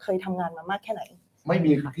เราเคยทำงานมามากแค่ไหนไม่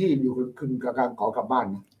มีที่อยู่คืนกับการขอกลับบ้าน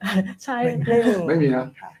นะใช่ไม่มีนะ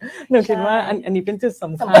หนูคิดว่าอันนี้เป็นจุดส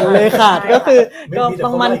ำคัญเลยค่ะก็คือก็ต้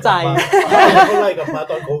องมั่นใจเขาไล่กลับมา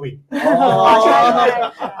ตอนโควิดใช่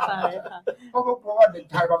ค่ะเพราะว่าเด็ก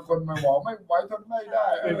ไทยบางคนมาบอกไม่ไหวทนไม่ได้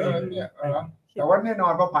เนี่ยแต่ว่าแน่นอ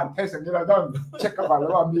นพอผ่านเทสอย่างนี้เราต้องเช็คกันแล้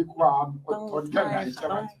วว่ามีความอดทนแค่ไหนใช่ไ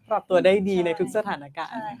หมปรับตัวได้ดีในทุกสถานกา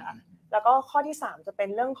รณ์แล้วก็ข้อที่3จะเป็น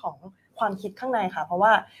เรื่องของความคิดข้างในค่ะเพราะว่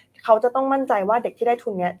าเขาจะต้องมั่นใจว่าเด็กที่ได้ทุ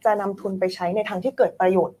นนี้จะนำทุนไปใช้ในทางที่เกิดปร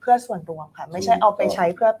ะโยชน์เพื่อส่วนรวมค่ะไม่ใช่เอาไปใช้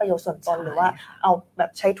เพื่อประโยชน์ส่วนตนหรือว่าเอาแบ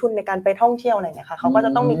บใช้ทุนในการไปท่องเที่ยวอะไรเนี่ยค่ะเขาก็จ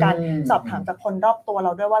ะต้องมีการสอบถามจากคนรอบตัวเร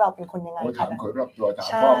าด้วยว่าเราเป็นคนยังไงถามคนรอบตัวถาม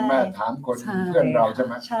พ่อแม่ถามคนเพื่อนเราใช่ไ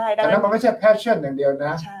หมใช่แต่นั้นมันไม่ใช่ passion อย่างเดียวน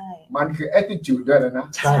ะมันคือ attitude ด้วยนะ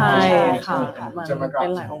ใช่ค่ะใช่ไหมครับเป็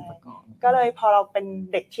นหลายองค์ประกอบก็เลยพอเราเป็น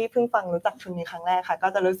เด็กที่เพิ่งฟังรู้จักทุนนี้ครั้งแรกค่ะก็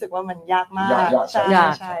จะรู้สึกว่ามันยากมากใ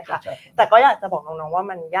ช่ค่ะแต่ก็อยากจะบอกน้องๆว่า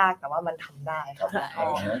มันยากแต่ว่ามันทำได้ค่ะ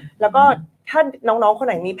แล้วก็ถ้าน้องๆคนไ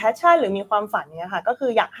หนมีแพชชั่นหรือมีความฝันเนี่ยค่ะก็คื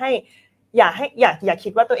ออยากคิ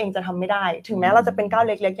ดว่าตัวเองจะทำไม่ได้ถึงแม้เราจะเป็นก้าวเ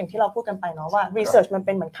ล็กๆอย่างที่เราพูดกันไปเนาะว่า research มันเ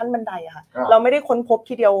ป็นเหมือนขั้นบันไดอะค่ะเราไม่ได้ค้นพบ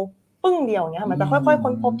ทีเดียวปึ้งเดียวเนี่ยมันจะค่อยๆ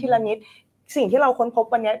ค้นพบทีละนิดสิ่งที่เราค้นพบ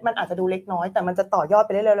วันนี้มันอาจจะดูเล็กน้อยแต่มันจะต่อยอดไป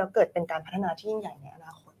เรื่อยๆแล้วเกิดเป็นการพัฒนาที่ยิ่งใหญ่ในอน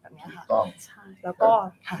าคตแบบนี้ค่ะแล้วก็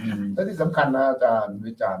และที่สำคัญนะอาจารย์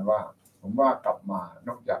วิจารณ์ว่าผมว่ากลับมาน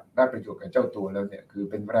อกจากได้ประโยชน์กับเจ้าตัวแล้วเนี่ยคือ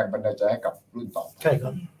เป็นแรงบันดาลใจให้กับรุ่นต่อใช่ครั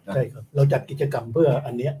บเราจัดกิจกรรมเพื่อ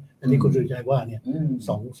อันนี้คุณสุริชัยว่าเนี่ยส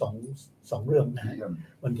องเรื่องนะ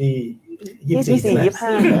วันที่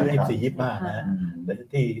24-25นะ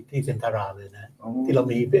ที่เซ็นทราเลยนะที่เรา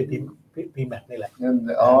มีพีแม็กนี่แหละ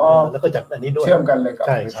แล้วก็จัดอันนี้ด้วยเชื่อมกันเลยใ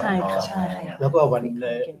ช่แล้วก็วัน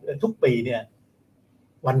ทุกปีเนี่ย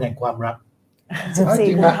วันแห่งความรัก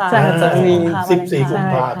14 กุมภาพันธ์จะมี14 กุม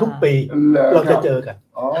ภาพันธ์ทุกปีเราจะเจอกัน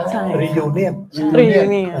รียูเนียน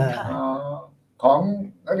ของ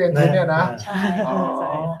นักเรียนทุนเนี่ยนะ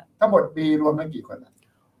ทั้งหมดปีรวมกันกี่คน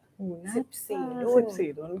14 รุ่น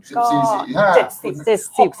ก็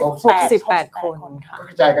68 คนค่ะ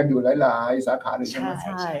กระจายกันอยู่หลายๆสาขาเลยใช่ไหมใ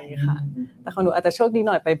ช่ค่ะแต่ของหนูอาจจะโชคดีห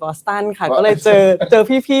น่อยไปบอสตันค่ะก็เลยเจอ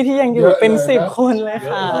พี่ๆที่ยังอยู่เป็น10 คนเลย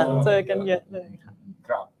ค่ะเจอกันเยอะเลยค่ะค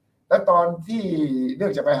รับแล้วตอนที่เลือ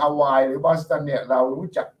กจะไปฮาวายหรือบอสตันเนี่ยเรารู้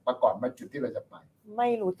จักมาก่อนมาจุดที่เราจะไปไม่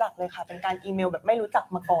รู้จักเลยค่ะเป็นการอีเมลแบบไม่รู้จัก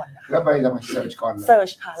มาก่อนแล้วไปทำไมเสิร์ชก่อนเสิร์ช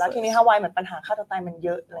ค่ะแล้วทีนี้ฮาวายเหมือนปัญหาฆ่าตัวตายมันเย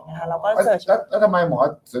อะอะไรเงี้ยค่ะเราก็เสิร์ชแล้วทำไมหมอ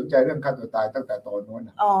สนใจเรื่องฆ่าตัวตายตั้งแต่ตอนนู้น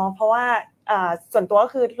เพราะว่าส่วนตัวก็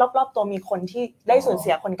คือรอบๆตัวมีคนที่ได้สูญเ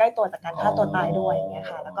สียคนใกล้ตัวจากการฆ่าตัวตายด้วยอย่างเงี้ย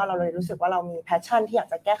ค่ะแล้วก็เราเลยรู้สึกว่าเรามีแพชชั่นที่อยาก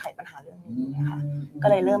จะแก้ไขปัญหาเรื่องนี้ค่ะก็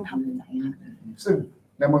เลยเริ่มทำวิจัยค่ะซึ่ง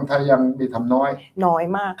ในเมืองไทยยังมีทำน้อย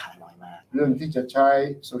มากค่ะเรื่องที่จะใช้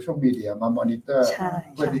โซเชียลมีเดียมามอนิเตอร์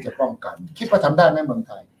เพื่อที่จะป้องกันคิดว่าทำได้ไหมเมืองไ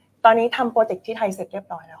ทย ตอนนี้ทำโปรเจกต์ที่ไทยเสร็จเรียบ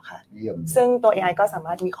ร้อยแล้วค่ะซึ่งตัว AI ก็สาม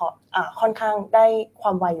ารถวิเคราะห์ค่อนข้างได้คว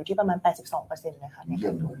ามไวอยู่ที่ประมาณ 82% นะคะในก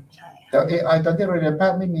ารดูใช่แต่ AI ตอนที่เราเรียนแพ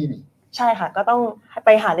ทย์ไม่มีนี่ใช่ค่ะก็ต้องไป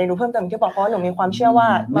หาเรียนรู้เพิ่มเติมที่บอกเพราะหนูมีความเชื่อว่า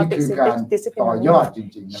multidisciplinary ต่อยอดจ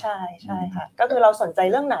ริงๆนะใช่ค่ะก็คือเราสนใจ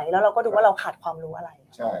เรื่องไหนแล้วเราก็ดูว่าเราขาดความรู้อะไร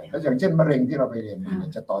ใช่แล้วอย่างเช่นมะเร็งที่เราไปเรียน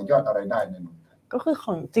จะต่อยอดอะไรได้ในมือก็คือข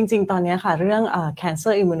องจริงๆตอนนี้ค่ะเรื่อง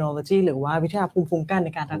cancer immunology หรือว่าวิทยาภูมิคุ้มกันใน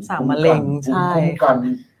การรักษามะเร็งใช่ค่ะ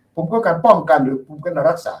ภูมิคุ้มกันป้องกันหรือภูมิคุ้มกัน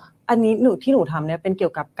รักษาอันนี้ที่หนูทำเนี่ยเป็นเกี่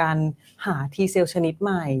ยวกับการหา T เซลล์ชนิดใ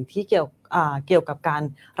หม่ที่เกี่ยวกับการ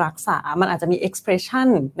รักษามันอาจจะมี expression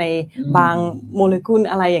ในบางโมเลกุล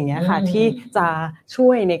อะไรอย่างเงี้ยค่ะที่จะช่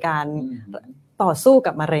วยในการต่อสู้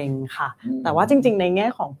กับมะเร็งค่ะแต่ว่าจริงๆในแง่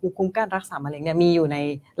ของภูมิคุ้มกันรักษามะเร็งเนี่ยมีอยู่ใน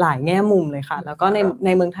หลายแง่มุมเลยค่ะแล้วก็ใน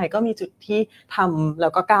เมืองไทยก็มีจุดที่ทำแล้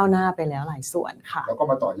วก็ก้าวหน้าไปแล้วหลายส่วนค่ะแล้วก็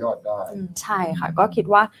มาต่อยอดได้ใช่ค่ะก็คิด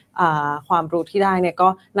ว่าความรู้ที่ได้เนี่ยก็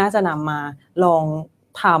น่าจะนำมาลอง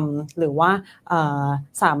ทำหรือว่า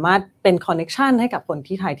สามารถเป็นคอนเนคชันให้กับคน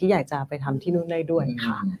ที่ไทยที่อยากจะไปทำที่นู่นได้ด้วย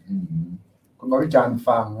ค่ะคุณหมอวิจารณ์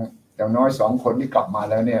ฟังอย่างน้อย2คนที่กลับมา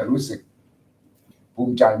แล้วเนี่ยรู้สึกภู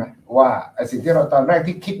มิใจไหมว่าไอ้สิ่งที่เราตอนแรก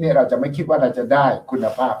ที่คิดเนี่ยเราจะไม่คิดว่าเราจะได้คุณ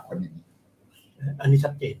ภาพคนนี้อันนี้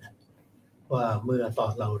ชัดเจนนะว่าเมื่อตอ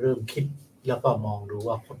นเราเริ่มคิดแล้วก็มองดู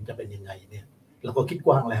ว่าผลจะเป็นยังไงเนี่ยเราก็คิดก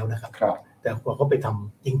ว้างแล้วนะครับแต่พอเขาไปท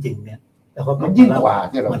ำจริงๆเนี่ยแล้วก็มันยิ่งกว่า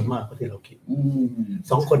ที่เรามันมากกว่าที่เราคิด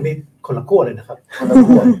2คนนี้คนละขั้วเลยนะครับคนละ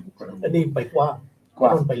ขั้วอันนี้ไปกว้าง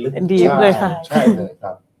ไปลึกดีเลยค่ะใช่เลยค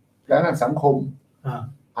รับแล้วนั่นสังคม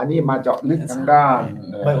อันนี้มาเจาะลึกทางด้าน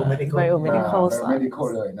biomedical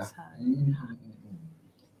เลยนะ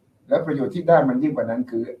แล้วประโยชน์ที่ได้มันยิ่งกว่านั้น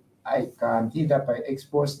คือไอ้การที่ได้ไป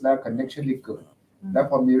expose และ connection ที่เกิดแล้ว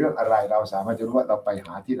พอมีเรื่องอะไรเราสามารถจะรู้ว่าเราไปห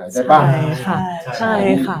าที่ไหนได้บ้างใช่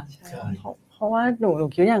ค่ะเพราะว่าหนู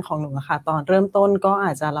คิดอย่างของหนูอะค่ะตอนเริ่มต้นก็อ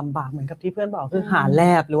าจจะลำบากเหมือนกับที่เพื่อนบอกคือหาแล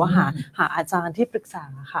บหรือว่าหาอาจารย์ที่ปรึกษา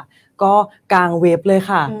ค่ะก็กางเว็บเลย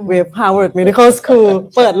ค่ะเว็บ Harvard Medical School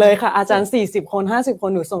เปิดเลยค่ะอาจารย์40คน50ค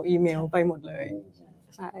นหนูส่งอีเมลไปหมดเลย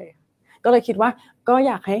ใช่ก็เลยคิดว่าก็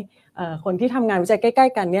อยากให้คนที่ทำงานวิจัยใกล้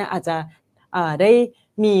ๆกันเนี่ยอาจจะได้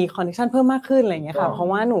มีคอนเนคชั่นเพิ่มมากขึ้นอะไรอย่างเงี้ยค่ะเพราะ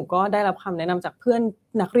ว่าหนูก็ได้รับคำแนะนำจากเพื่อน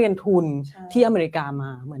นักเรียนทุนที่อเมริกามา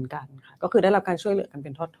เหมือนกันค่ะก็คือได้รับการช่วยเหลือกันเ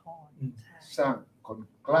ป็นทอดๆสร้างคน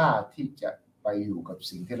กล้าที่จะไปอยู่กับ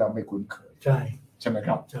สิ่งที่เราไม่คุ้นเคยใช่ไหมค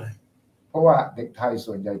รับใช่เพราะว่าเด็กไทย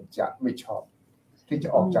ส่วนใหญ่จะไม่ชอบที่จะ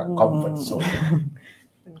ออกจากคอมฟอร์ตโซน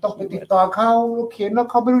ต้องไปติดต่อเขาเขียนแล้ว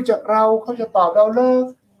เขาไม่รู้จักเราเขาจะตอบเราเลย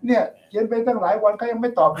เนี่ยเขียนไปตั้งหลายวันเขายังไม่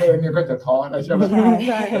ตอบเลยเนี่ยก็จะท้อนะใช่ไหม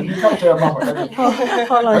ใช่เข้าเจอมาหมดแล้ว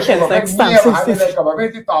พอเราเขียนสัก30เลยกับประเภท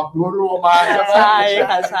ที่ตอบรัวๆมาใช่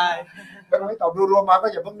ค่ะใช่ถ้าไม่ตอบรัวๆมาก็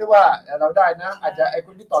อย่าเพิ่งนึกว่าเราได้นะอาจจะไอ้ค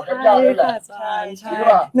นที่ตอบยากๆนี่แหละใช่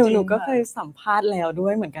หนูก็เคยสัมภาษณ์แล้วด้ว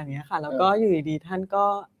ยเหมือนกันเนี้ยค่ะแล้วก็อยู่ดีๆท่านก็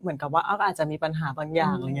เหมือนกับว่าอาจจะมีปัญหาบางอย่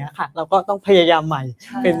างอะไรเงี้ยค่ะเราก็ต้องพยายามใหม่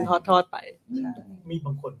เป็นทอดๆไปมีบ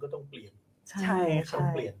างคนก็ต้องเปลี่ยนใช่ต้อง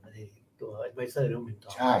เปลี่ยนตัว advisor หรือ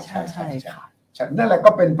mentor ใช่ค่ะนั่นแหละก็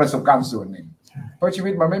เป็นประสบการณ์ส่วนหนึ่งเพราะชีวิ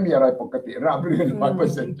ตมันไม่มีอะไรปกติราบรื่น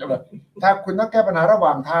 100% ใช่ไหมถ้าคุณต้องแก้ปัญหาระห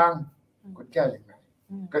ว่างทางคุณแก้อย่างไร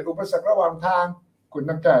เกิดอุปสรรคระหว่างทางคุณ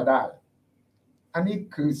ต้องแก้ได้อันนี้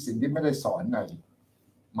คือสิ่งที่ไม่ได้สอนใน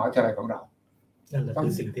มหาวิทยาลัยของเรานั่นแหละคื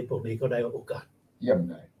อสิ่งที่พวกนี้ก็ได้โอกาสเยี่ยม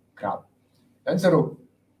เลยครับดังนั้นสรุป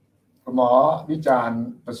หมอวิจารณ์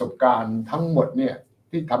ประสบการณ์ทั้งหมดเนี่ย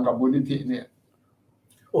ที่ทำกับมูลนิธิเนี่ย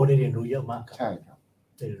ได้เรียนรู้เยอะมากครับใช่ครับ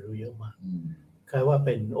ได้เรียนรู้เยอะมากคล้ายว่าเ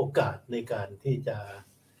ป็นโอกาสในการที่จะ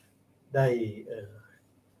ได้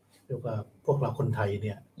เรียกว่าพวกเราคนไทยเ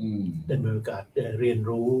นี่ยได้มีโอกาสเรียน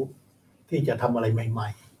รู้ที่จะทำอะไรใหม่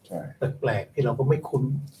ๆแปลกๆที่เราก็ไม่คุ้น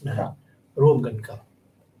นะร่วมกันกับ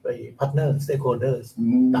ไปพาร์ทเนอร์สเต็กโฮลเดอร์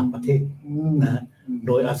ต่างประเทศนะโ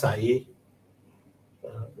ดยอาศัย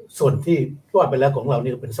ส่วนที่ว่าไปแล้วของเรา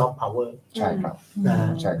นี่เป็นซอฟต์พาวเวอร์ใช่ครับนะ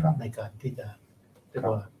ใช่ครับในการที่จะเรียก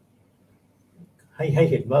ว่าให้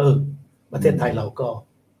เห็นว่าประเทศไทยเราก็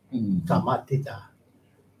สามารถที่จะ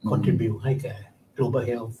contribute ให้แก่ global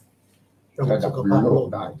health ระบบสุขภาพโลก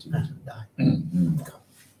ได้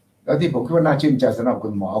แล้วที่ผมคิดว่าน่าชื่นใจสำหรับคุ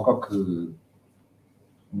ณหมอก็คือ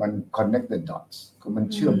มัน connect the dots คือมัน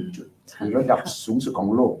เชื่อมจุดคือระดับสูงสุดของ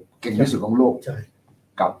โลกเก่งที่สุดของโลก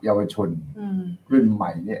กับเยาวชนรุ่นให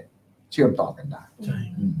ม่เนี่ยเชื่อมต่อกันได้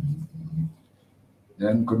ดัง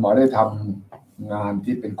นั้นคุณหมอได้ทำงาน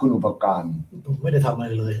ที่เป็นคุณูปการผมไม่ได้ทำอะไร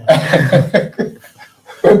เลย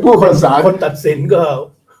เป็นผู้ประสานคนตัดสินก็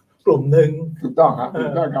กลุ่มหนึ่งถูกต้องครับถู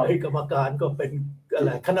กต้องครับกรรมการก็เป็นอะไร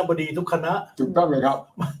คณบดีทุกคณะถูกต้องเลยครับ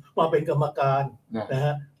มาเป็นกรรมการนะฮ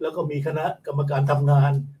ะแล้วก็มีคณะกรรมการทำงา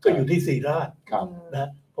นก็อยู่ที่ศรีราชนะ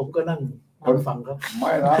ผมก็นั่ง คนฟังครับไ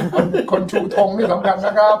ม่ละคนชูธงนี่สำคัญน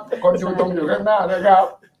ะครับคนชูธงอยู่ข้างหน้านะครับ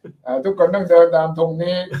ทุกคนต้องเดินตามธง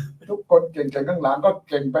นี้ทุกคนเก่งๆข้างหลังก็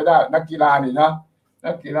เก่งไปได้นักกีฬานี่นะ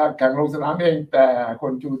นักกีฬาแข่งลงสนามเองแต่ค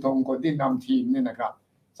นชูธงคนที่นำทีมนี่นะครับ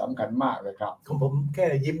สำคัญมากเลยครับของผมแค่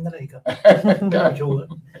ยิ้มนั่นเองครับแค่ชู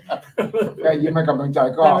แค่ยิ้มให้กำลังใจ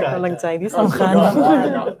ก็กำลังใจที่สำคัญ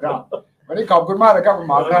ครับวันนี้ขอบคุณมากเลยครับคุณ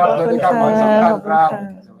หมอครับสวัสดีครับหมอสำคัญครับ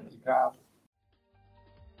สวัสดีครับ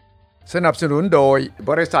สนับสนุนโดย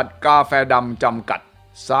บริษัทกาแฟดำจำกัด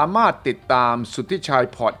สามารถติดตามสุทธิชัย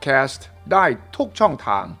พอดแคสต์ได้ทุกช่องท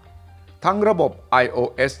างทั้งระบบ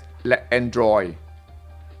iOS และ Android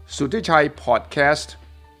สุทธิชัยพอดแคสต์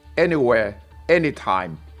anywhere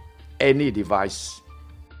anytime any device